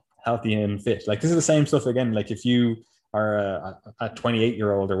healthy and fit. Like this is the same stuff again. Like if you are a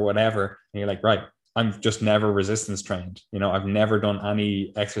 28-year-old or whatever, and you're like, right, I'm just never resistance trained. I've never done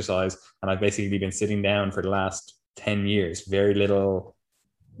any exercise, and I've basically been sitting down for the last 10 years, very little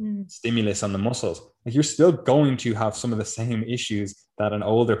stimulus on the muscles. Like you're still going to have some of the same issues that an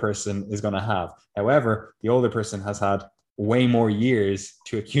older person is going to have. However, the older person has had way more years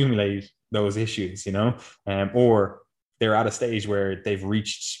to accumulate those issues, or they're at a stage where they've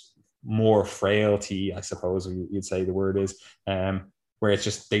reached more frailty, I suppose you'd say the word is, where it's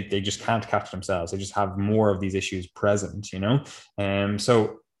just they just can't catch themselves. They just have more of these issues present,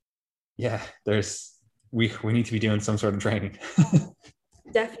 so yeah, we need to be doing some sort of training.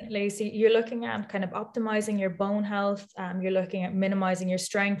 Definitely. So you're looking at kind of optimizing your bone health. You're looking at minimizing your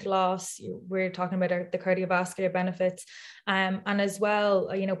strength loss. We're talking about the cardiovascular benefits, and as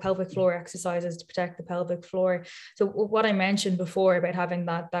well, pelvic floor exercises to protect the pelvic floor. So what I mentioned before about having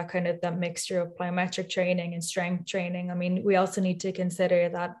that kind of that mixture of plyometric training and strength training. I mean, we also need to consider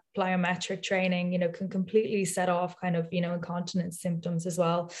that plyometric training, can completely set off kind of, incontinence symptoms as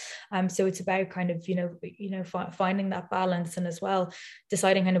well. So it's about kind of, finding that balance, and as well,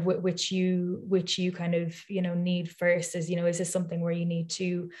 deciding kind of which you kind of, need first. Is this something where you need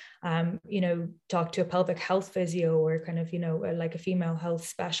to, talk to a pelvic health physio or kind of, like a female health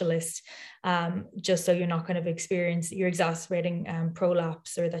specialist, just so you're not kind of you're exacerbating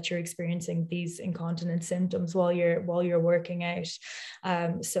prolapse, or that you're experiencing these incontinence symptoms while you're working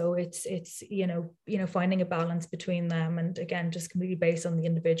out. So it's finding a balance between them, and again, just completely based on the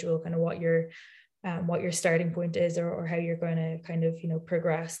individual, kind of what your starting point is, or how you're going to kind of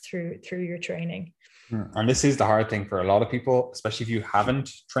progress through your training. And this is the hard thing for a lot of people, especially if you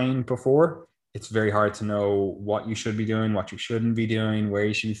haven't trained before. It's very hard to know what you should be doing, what you shouldn't be doing, where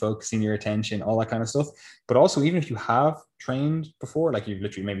you should be focusing your attention, all that kind of stuff. But also, even if you have trained before, like you've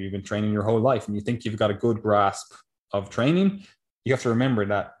been training your whole life and you think you've got a good grasp of training, you have to remember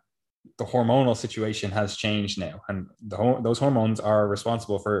that the hormonal situation has changed now, and those hormones are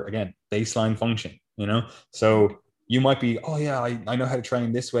responsible for, again, baseline function, so you might be, oh yeah, I know how to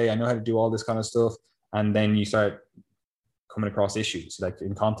train this way, I know how to do all this kind of stuff, and then you start coming across issues like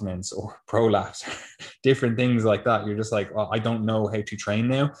incontinence or prolapse, different things like that. You're just like, oh, I don't know how to train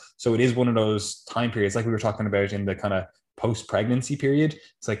now. So it is one of those time periods, like we were talking about in the kind of post-pregnancy period.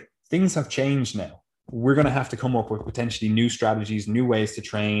 It's like things have changed now. we're going to have to come up with potentially new strategies, new ways to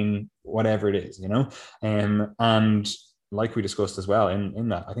train, whatever it is, and like we discussed as well in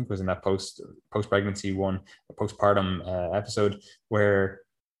that, I think it was in that post pregnancy one, a postpartum episode, where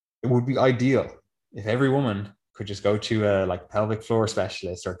it would be ideal if every woman could just go to a like pelvic floor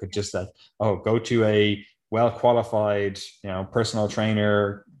specialist, or could just go to a well qualified, personal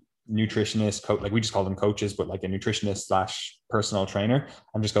trainer, nutritionist, coach, like we just call them coaches, but like a nutritionist / personal trainer,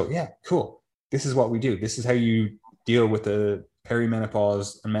 and just go, yeah, cool. This is what we do. This is how you deal with the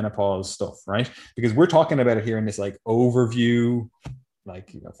perimenopause and menopause stuff, right? Because we're talking about it here in this like overview,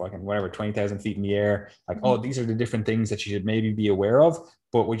 like, fucking whatever, 20,000 feet in the air, like, oh, these are the different things that you should maybe be aware of.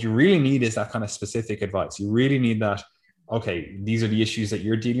 But what you really need is that kind of specific advice. You really need that, okay, these are the issues that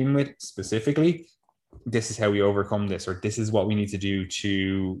you're dealing with specifically. This is how we overcome this, or this is what we need to do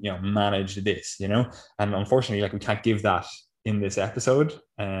to, manage this, and unfortunately, like, we can't give that in this episode.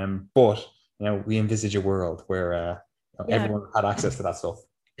 But, we envisage a world where everyone had access to that stuff.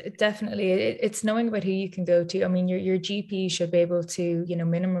 Definitely. It's knowing about who you can go to. I mean, your GP should be able to,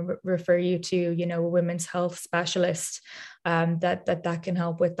 minimum refer you to, a women's health specialist that can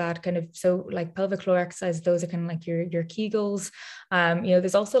help with that kind of. So like pelvic floor exercise, those are kind of like your Kegels.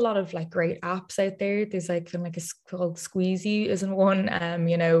 There's also a lot of like great apps out there. There's like kind of like called Squeezy isn't one,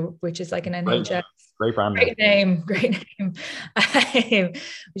 which is like an NHS. Great brand name. Great name.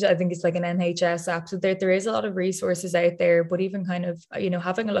 Which I think is like an NHS app. So there is a lot of resources out there, but even kind of,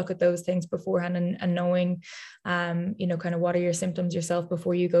 having a look at those things beforehand and knowing, kind of what are your symptoms yourself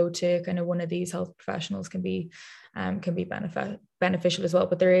before you go to kind of one of these health professionals can be beneficial as well.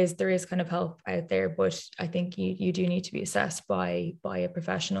 But there is kind of help out there, but I think you do need to be assessed by a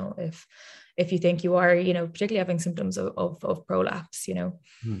professional if you think you are, particularly having symptoms of prolapse,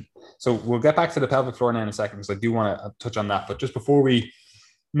 So we'll get back to the pelvic floor now in a second, because I do want to touch on that. But just before we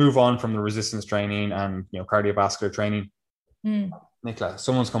move on from the resistance training and, cardiovascular training, Nicola,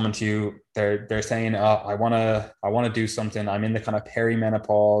 someone's coming to you, they're saying, I want to do something. I'm in the kind of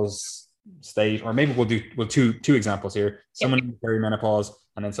perimenopause state, or maybe we'll do two examples here. Someone in perimenopause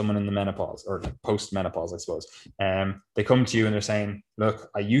and then someone in the menopause, or post-menopause, I suppose. They come to you and they're saying, look,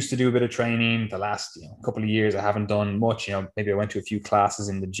 I used to do a bit of training the last couple of years. I haven't done much. Maybe I went to a few classes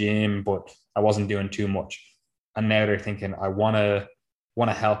in the gym, but I wasn't doing too much. And now they're thinking, I want to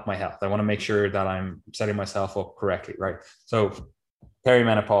help my health. I want to make sure that I'm setting myself up correctly, right? So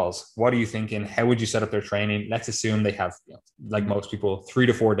perimenopause, what are you thinking? How would you set up their training? Let's assume they have, like most people, 3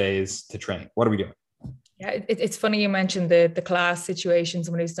 to 4 days to train. What are we doing? Yeah, it's funny you mentioned the class situation,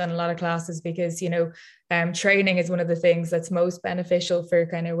 someone who's done a lot of classes, because, training is one of the things that's most beneficial for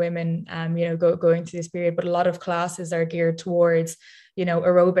kind of women, going through this period. But a lot of classes are geared towards,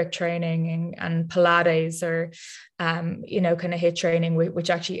 aerobic training and Pilates, or, kind of HIIT training, which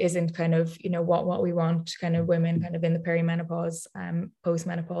actually isn't kind of, what we want kind of women kind of in the perimenopause,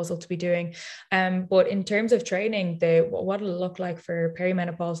 postmenopausal to be doing. But in terms of training, what it'll look like for a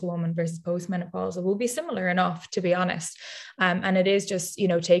perimenopausal woman versus postmenopausal will be similar enough, to be honest. And it is just,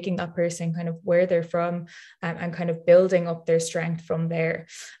 taking that person kind of where they're from, and kind of building up their strength from there.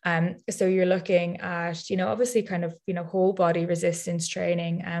 So you're looking at, obviously kind of, whole body resistance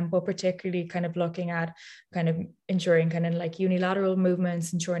training, but particularly kind of looking at kind of ensuring kind of like unilateral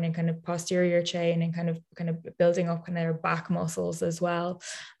movements, ensuring kind of posterior chain, and kind of building up kind of their back muscles as well,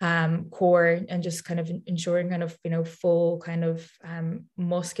 core, and just kind of ensuring kind of, full kind of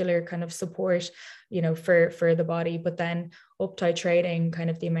muscular kind of support, for the body, but then up titrating kind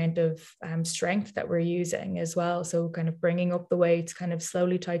of the amount of strength that we're using as well. So kind of bringing up the weights, kind of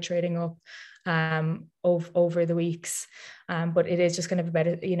slowly titrating up over the weeks, but it is just kind of about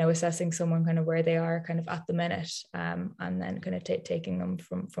assessing someone kind of where they are kind of at the minute, and then kind of taking them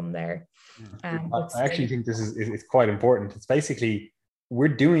from there. I actually think this is quite important. It's basically, we're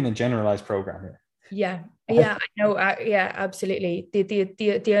doing a generalized program here. Yeah, I know. Yeah, absolutely.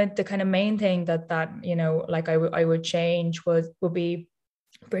 The kind of main thing that like I would change would be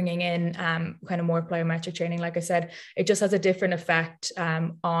bringing in kind of more plyometric training. Like I said, it just has a different effect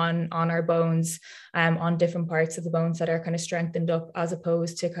on our bones, on different parts of the bones that are kind of strengthened up, as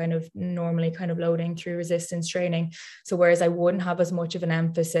opposed to kind of normally kind of loading through resistance training. So whereas I wouldn't have as much of an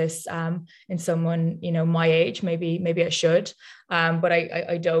emphasis in someone my age, maybe I should, but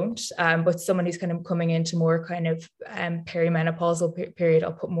I don't. But someone who's kind of coming into more kind of perimenopausal period,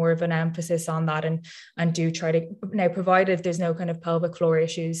 I'll put more of an emphasis on that, and do try to, now provided there's no kind of pelvic floor issue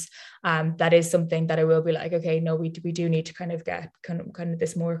issues, that is something that I will be like, okay, no, we do need to kind of get kind of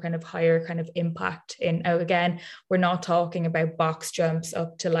this more kind of higher kind of impact in. Again, we're not talking about box jumps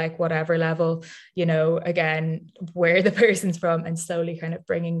up to like whatever level, you know, again, where the person's from, and slowly kind of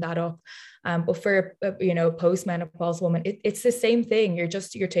bringing that up. But for you know, postmenopausal woman, it's the same thing.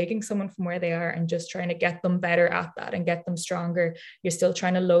 You're taking someone from where they are and just trying to get them better at that and get them stronger. You're still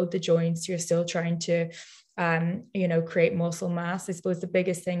trying to load the joints. You're still trying to you know, create muscle mass. I suppose the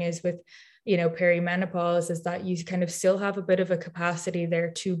biggest thing is with, you know, perimenopause is that you kind of still have a bit of a capacity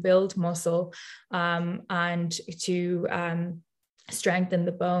there to build muscle and to strengthen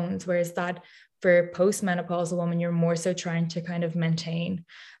the bones, whereas that for postmenopausal woman, you're more so trying to kind of maintain.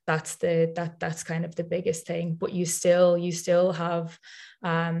 That's kind of the biggest thing. But you still have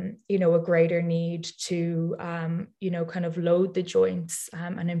you know, a greater need to you know, kind of load the joints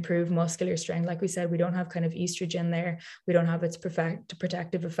and improve muscular strength. Like we said, we don't have kind of estrogen there. We don't have its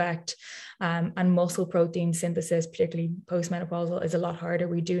protective effect, and muscle protein synthesis, particularly postmenopausal, is a lot harder.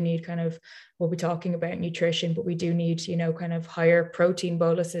 We do need kind of, we'll be talking about nutrition, but we do need, you know, kind of higher protein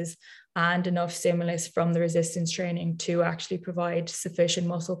boluses and enough stimulus from the resistance training to actually provide sufficient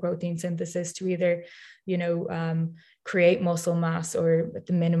muscle protein synthesis to either, you know, create muscle mass or at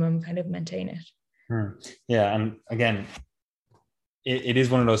the minimum kind of maintain it. Yeah. And again, it is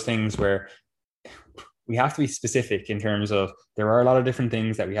one of those things where we have to be specific in terms of, there are a lot of different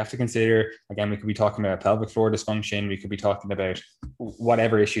things that we have to consider. Again, we could be talking about pelvic floor dysfunction. We could be talking about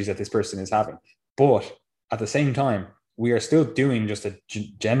whatever issues that this person is having. But at the same time, we are still doing just a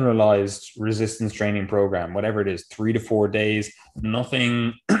generalized resistance training program, whatever it is, 3 to 4 days,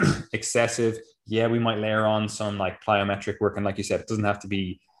 nothing excessive. Yeah, we might layer on some like plyometric work. And like you said, it doesn't have to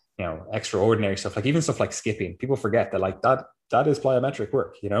be, you know, extraordinary stuff. Like even stuff like skipping, people forget that like that is plyometric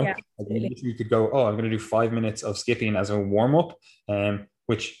work, you know. Yeah, like you could go, oh, I'm going to do 5 minutes of skipping as a warm up,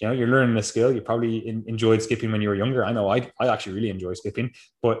 which, you know, you're learning a skill. You probably enjoyed skipping when you were younger. I know I actually really enjoy skipping,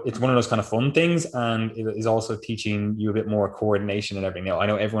 but it's one of those kind of fun things, and it is also teaching you a bit more coordination and everything. Now, I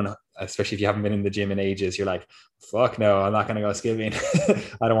know everyone, especially if you haven't been in the gym in ages, you're like, fuck no, I'm not going to go skipping.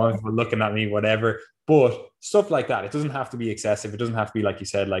 I don't want people looking at me, whatever. But stuff like that, it doesn't have to be excessive. It doesn't have to be, like you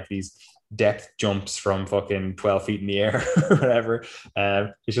said, like these depth jumps from fucking 12 feet in the air or whatever.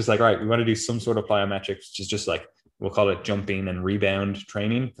 It's just like, right, we want to do some sort of plyometrics, which is just like, we'll call it jumping and rebound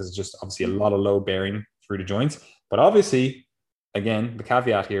training, because it's just obviously a lot of load bearing through the joints. But obviously, again, the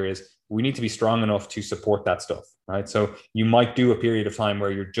caveat here is we need to be strong enough to support that stuff, right? So you might do a period of time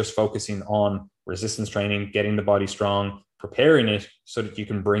where you're just focusing on resistance training, getting the body strong, preparing it so that you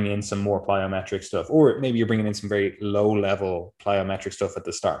can bring in some more plyometric stuff, or maybe you're bringing in some very low level plyometric stuff at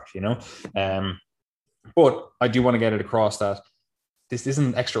the start, you know? But I do want to get it across that this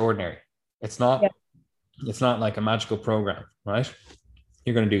isn't extraordinary. It's not. Yeah. It's not like a magical program, right?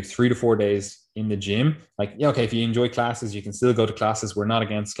 You're going to do 3 to 4 days in the gym. Like, yeah, okay, if you enjoy classes, you can still go to classes. We're not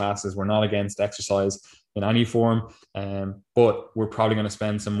against classes. We're not against exercise in any form. But we're probably going to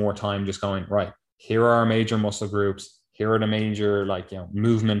spend some more time just going, right, here are our major muscle groups. Here are the major, like, you know,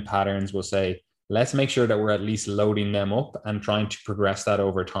 movement patterns. We'll say, let's make sure that we're at least loading them up and trying to progress that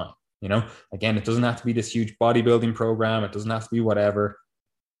over time. You know, again, it doesn't have to be this huge bodybuilding program. It doesn't have to be whatever,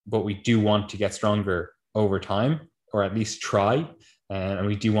 but we do want to get stronger over time, or at least try. And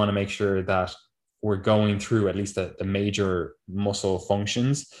we do want to make sure that we're going through at least the major muscle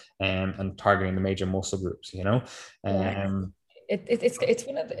functions and targeting the major muscle groups, you know.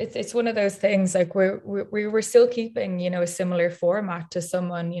 It's one of those things, like we're still keeping, you know, a similar format to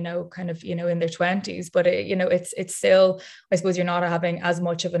someone, you know, kind of, you know, in their 20s, but it, you know, it's still, I suppose you're not having as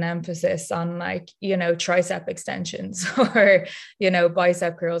much of an emphasis on, like, you know, tricep extensions or, you know,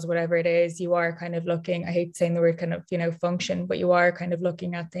 bicep curls, whatever it is. You are kind of looking, I hate saying the word kind of, you know, function, but you are kind of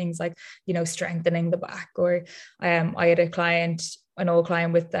looking at things like, you know, strengthening the back. Or I had an old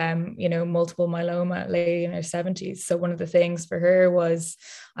client with you know, multiple myeloma, lady in her 70s. So one of the things for her was,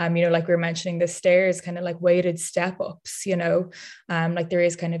 you know, like we were mentioning, the stairs, kind of like weighted step ups, you know, like there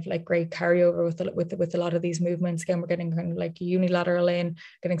is kind of like great carryover with a lot of these movements. Again, we're getting kind of like unilateral in,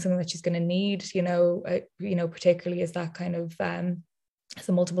 getting something that she's going to need, you know, particularly as that kind of,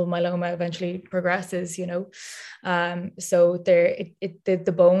 so multiple myeloma eventually progresses, you know. So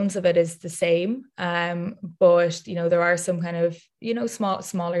the bones of it is the same, but, you know, there are some kind of, you know,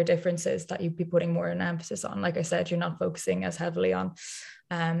 smaller differeces that you'd be putting more an emphasis on. Like I said, you're not focusing as heavily on,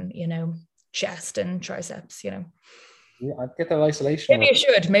 you know, chest and triceps, you know. Yeah, I'd get that isolation.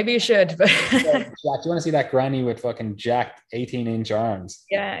 Maybe you should. But Jack, do you want to see that granny with fucking jacked 18-inch arms?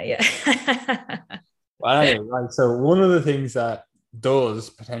 Yeah. Well, anyway, right. So one of the things that does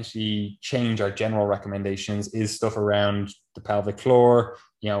potentially change our general recommendations is stuff around the pelvic floor.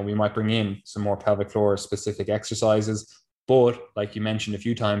 We might bring in some more pelvic floor specific exercises, but like you mentioned a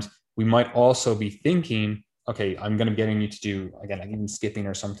few times, we might also be thinking, okay, I'm going to be getting you to do, again, like even skipping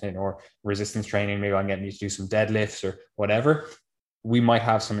or something, or resistance training. Maybe I'm getting you to do some deadlifts or whatever. We might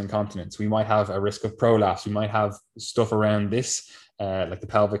have some incontinence. We might have a risk of prolapse. We might have stuff around this, like the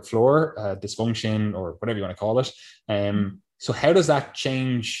pelvic floor dysfunction or whatever you want to call it. So how does that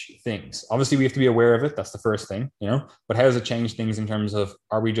change things? Obviously, we have to be aware of it. That's the first thing, but how does it change things in terms of,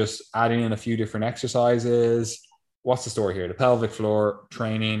 are we just adding in a few different exercises? What's the story here? The pelvic floor,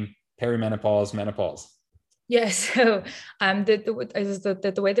 training, perimenopause, menopause. Yeah, so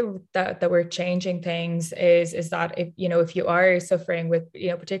the way that we're changing things is that if you are suffering with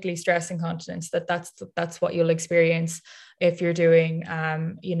particularly stress incontinence, that's what you'll experience if you're doing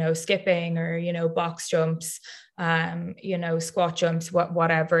skipping or box jumps, squat jumps,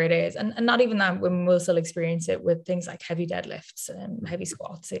 whatever it is, and not even that, when we'll still experience it with things like heavy deadlifts and heavy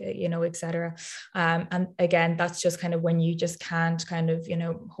squats, etc. And again, that's just kind of when you just can't kind of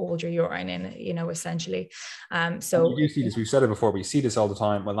hold your urine in, essentially. So you see this, we've said it before, but you see this all the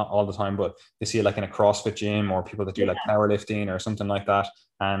time. Well, not all the time, but you see it like in a CrossFit gym or people that do like powerlifting or something like that.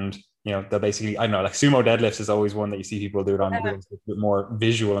 And they'll basically, I don't know, like sumo deadlifts is always one that you see people do it on, a bit more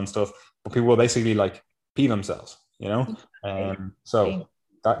visual and stuff, but people will basically like pee themselves, so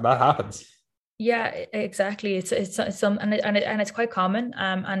that happens. Yeah, exactly. It's some, and it's quite common.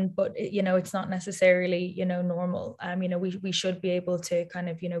 But it's not necessarily normal. We should be able to kind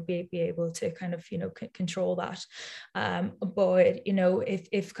of be able to kind of control that. But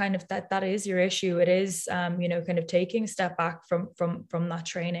if kind of that is your issue, it is kind of taking a step back from that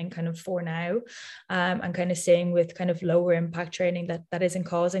training kind of for now, and kind of staying with kind of lower impact training that isn't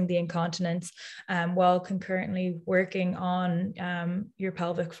causing the incontinence, while concurrently working on your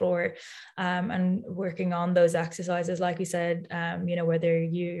pelvic floor. And working on those exercises, like we said, whether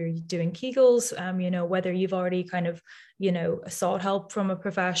you're doing Kegels, whether you've already kind of, sought help from a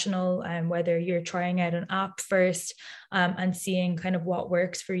professional, and whether you're trying out an app first, and seeing kind of what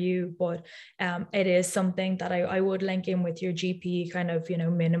works for you. But it is something that I would link in with your GP kind of,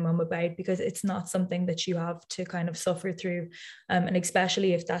 minimum about, because it's not something that you have to kind of suffer through. And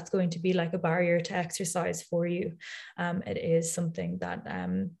especially if that's going to be like a barrier to exercise for you, it is something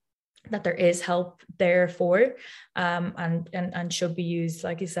that there is help there for, and should be used.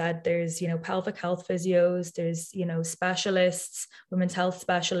 Like you said, there's pelvic health physios, there's specialists, women's health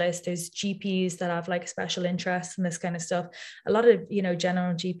specialists, there's GPs that have like special interest in this kind of stuff. A lot of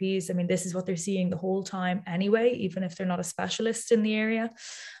general GPs, I mean, this is what they're seeing the whole time anyway, even if they're not a specialist in the area.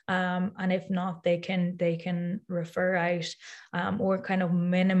 And if not, they can refer out, or kind of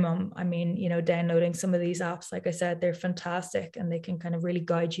minimum, I mean, downloading some of these apps, like I said, they're fantastic, and they can kind of really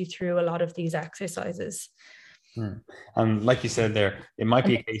guide you through a lot of these exercises. And like you said there, it might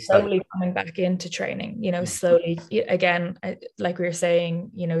be a case slowly coming back into training, slowly again, like we were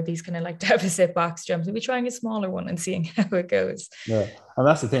saying, these kind of like deficit box jumps, maybe trying a smaller one and seeing how it goes. Yeah, and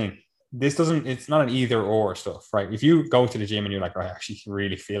that's the thing. It's not an either or stuff, right? If you go to the gym and you're like, I actually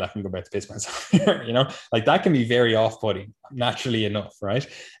really feel I can go back to piss myself, like that can be very off-putting, naturally enough, right?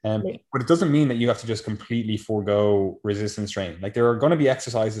 But it doesn't mean that you have to just completely forego resistance training. Like there are going to be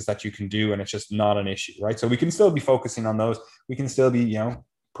exercises that you can do and it's just not an issue, right? So we can still be focusing on those. We can still be,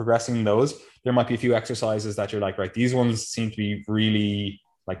 progressing those. There might be a few exercises that you're like, right, these ones seem to be really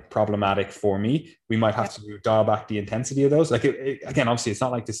like problematic for me. We might have to dial back the intensity of those. Like again, obviously it's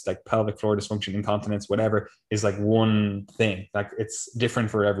not like this like pelvic floor dysfunction, incontinence, whatever is like one thing. Like it's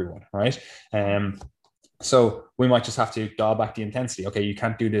different for everyone, right? So we might just have to dial back the intensity. Okay, you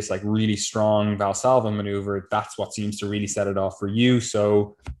can't do this like really strong Valsalva maneuver. That's what seems to really set it off for you.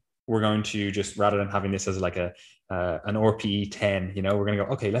 So we're going to just, rather than having this as like an RPE 10, we're going to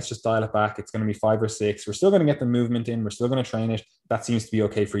go, okay, let's just dial it back. It's going to be 5 or 6. We're still going to get the movement in. We're still going to train it. That seems to be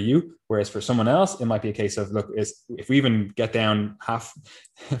okay for you. Whereas for someone else, it might be a case of, look, if we even get down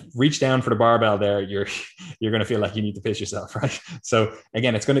reach down for the barbell there, you're going to feel like you need to piss yourself, right? So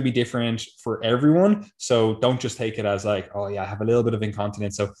again, it's going to be different for everyone. So don't just take it as like, oh yeah, I have a little bit of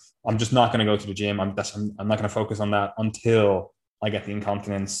incontinence, so I'm just not going to go to the gym. I'm not going to focus on that until I get the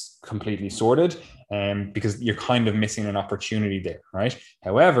incontinence completely sorted, because you're kind of missing an opportunity there, right?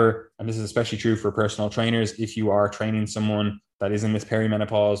 However, and this is especially true for personal trainers, if you are training someone that is in this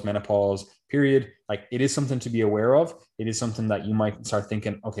perimenopause, menopause period, like it is something to be aware of. It is something that you might start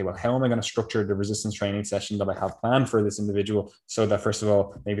thinking, okay, well, how am I going to structure the resistance training session that I have planned for this individual, so that first of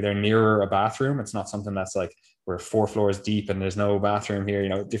all, maybe they're nearer a bathroom. It's not something that's like we're 4 floors deep and there's no bathroom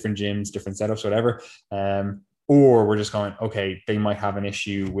here, different gyms, different setups, whatever. or we're just going, okay, they might have an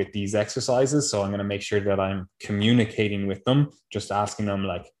issue with these exercises, so I'm going to make sure that I'm communicating with them, just asking them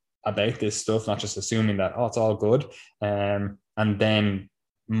like about this stuff, not just assuming that, oh, it's all good, and then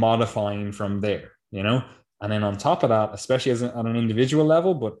modifying from there, you know. And then on top of that, especially as on an individual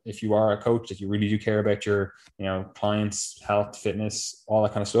level, but if you are a coach that you really do care about your, you know, clients' health, fitness, all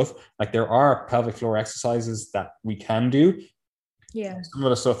that kind of stuff, like there are pelvic floor exercises that we can do. Yeah. Some of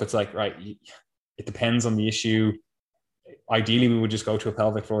the stuff, it's like, right, it depends on the issue. Ideally, we would just go to a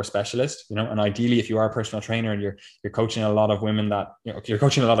pelvic floor specialist, you know, and ideally, if you are a personal trainer and you're coaching a lot of women that, you know, you're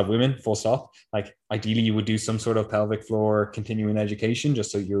coaching a lot of women, full stop, like ideally you would do some sort of pelvic floor continuing education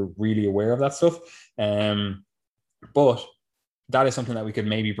just so you're really aware of that stuff. But that is something that we could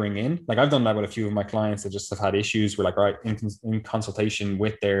maybe bring in. Like I've done that with a few of my clients that just have had issues. We're like, all right, in consultation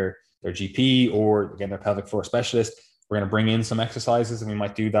with their GP or again, their pelvic floor specialist, we're going to bring in some exercises and we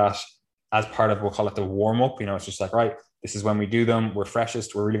might do that as part of, we'll call it the warm up. You know, it's just like, right, this is when we do them. We're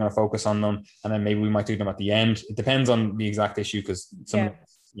freshest. We're really going to focus on them. And then maybe we might do them at the end. It depends on the exact issue because some,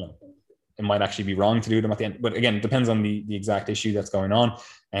 you know, it might actually be wrong to do them at the end. But again, it depends on the exact issue that's going on.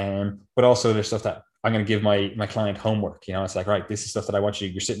 But also there's stuff that I'm going to give my client homework. You know, it's like, right, this is stuff that I want you.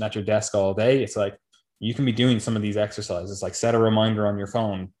 You're sitting at your desk all day. It's like, you can be doing some of these exercises, like set a reminder on your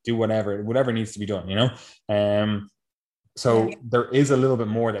phone, do whatever needs to be done, you know? So there is a little bit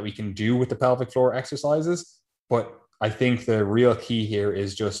more that we can do with the pelvic floor exercises, but I think the real key here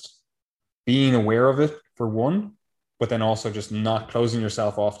is just being aware of it for one, but then also just not closing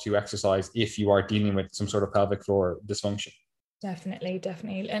yourself off to exercise if you are dealing with some sort of pelvic floor dysfunction. Definitely.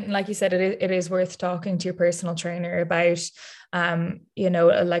 And like you said, it is worth talking to your personal trainer about, you know,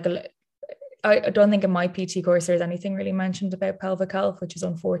 like I don't think in my PT course there's anything really mentioned about pelvic health, which is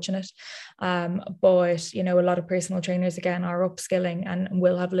unfortunate. But, you know, a lot of personal trainers, again, are upskilling and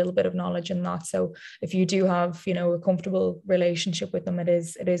will have a little bit of knowledge in that. So if you do have, you know, a comfortable relationship with them, it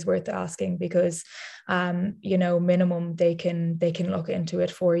is worth asking because, you know, minimum they can look into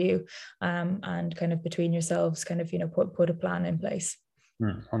it for you and kind of between yourselves kind of, you know, put a plan in place.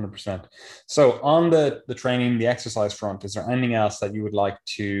 100%. So on the training, the exercise front, is there anything else that you would like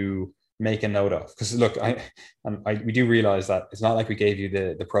to make a note of? Because look, we do realize that it's not like we gave you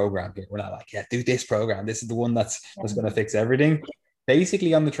the program here. We're not like, yeah, do this program. This is the one that's going to fix everything.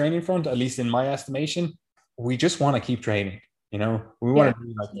 Basically, on the training front, at least in my estimation, we just want to keep training. You know, we want to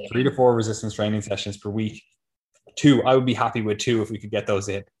do like 3 to 4 resistance training sessions per week. 2, I would be happy with 2 if we could get those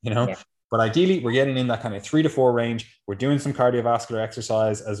in. You know. But ideally, we're getting in that kind of 3 to 4 range. We're doing some cardiovascular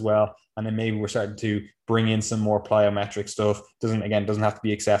exercise as well. And then maybe we're starting to bring in some more plyometric stuff. Doesn't have to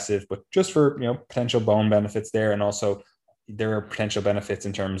be excessive, but just for, you know, potential bone benefits there. And also there are potential benefits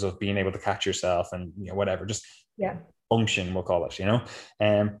in terms of being able to catch yourself and, you know, whatever, just function, we'll call it, you know,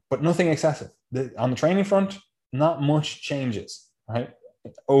 but nothing excessive. On the training front, not much changes, right?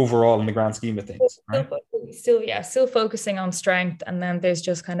 Overall in the grand scheme of things, right? Still focusing on strength, and then there's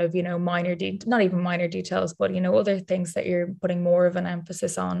just kind of, you know, not even minor details, but, you know, other things that you're putting more of an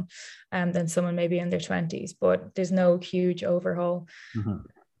emphasis on than someone maybe in their 20s, but there's no huge overhaul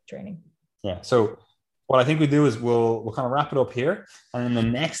training. So what I think we do is we'll kind of wrap it up here, and in the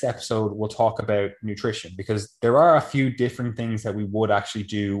next episode we'll talk about nutrition, because there are a few different things that we would actually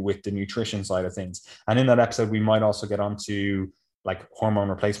do with the nutrition side of things, and in that episode we might also get onto like hormone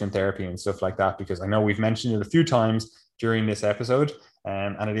replacement therapy and stuff like that, because I know we've mentioned it a few times during this episode,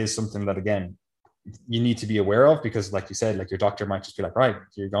 and it is something that, again, you need to be aware of, because like you said, like your doctor might just be like, right,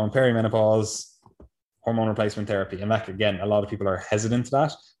 you're going perimenopause, hormone replacement therapy. And like, again, a lot of people are hesitant to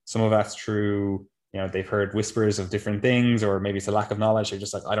that. Some of that's true, you know, they've heard whispers of different things, or maybe it's a lack of knowledge. They're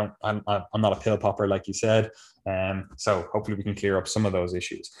just like, I'm not a pill popper, like you said. So hopefully we can clear up some of those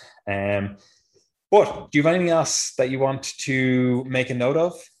issues. But do you have anything else that you want to make a note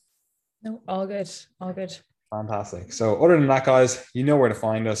of? No, all good. Fantastic. So other than that, guys, you know where to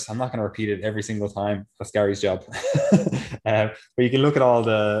find us. I'm not going to repeat it every single time. That's Gary's job. But you can look at all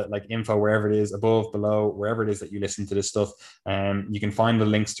the like info wherever it is, above, below, wherever it is that you listen to this stuff. You can find the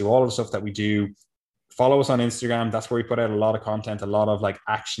links to all of the stuff that we do. Follow us on Instagram. That's where we put out a lot of content, a lot of like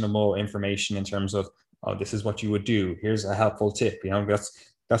actionable information in terms of, oh, this is what you would do. Here's a helpful tip. You know,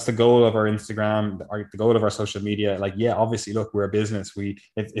 that's the goal of our Instagram, the goal of our social media. Like, yeah, obviously, look, we're a business.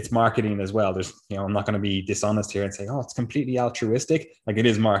 It's marketing as well. There's, you know, I'm not going to be dishonest here and say, oh, it's completely altruistic. Like, it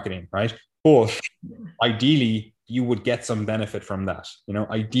is marketing, right? But ideally, you would get some benefit from that. You know,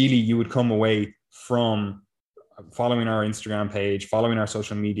 ideally, you would come away from following our Instagram page, following our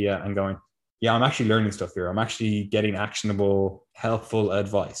social media, and going, yeah, I'm actually learning stuff here. I'm actually getting actionable, helpful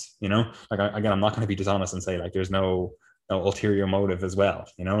advice. You know, like, again, I'm not going to be dishonest and say like there's no ulterior motive as well,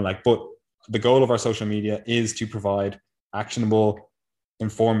 you know, like, but the goal of our social media is to provide actionable,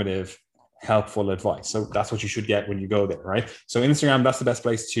 informative, helpful advice. So that's what you should get when you go there, right? So Instagram, that's the best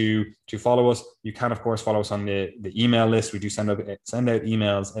place to follow us. You can, of course, follow us on the email list. We do send out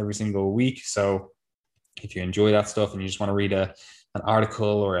emails every single week. So if you enjoy that stuff and you just want to read an article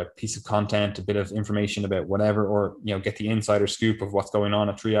or a piece of content, a bit of information about whatever, or get the insider scoop of what's going on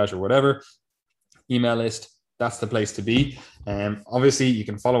at Triage or whatever, email list, that's the place to be. Obviously, you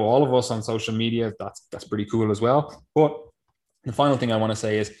can follow all of us on social media. That's pretty cool as well. But the final thing I want to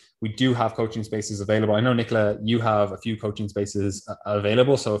say is we do have coaching spaces available. I know, Nicola, you have a few coaching spaces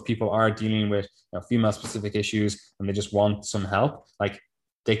available. So if people are dealing with female specific issues and they just want some help, like,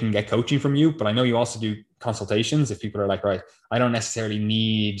 they can get coaching from you. But I know you also do consultations if people are like, right, I don't necessarily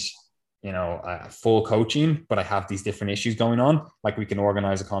need full coaching, but I have these different issues going on. Like, we can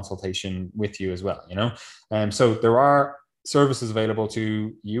organize a consultation with you as well, so there are services available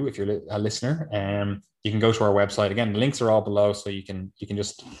to you if you're a listener. You can go to our website. Again, the links are all below, so you can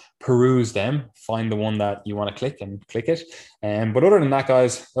just peruse them, find the one that you want to click and click it. But other than that,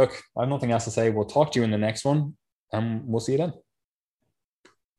 guys, look, I have nothing else to say. We'll talk to you in the next one, and we'll see you then.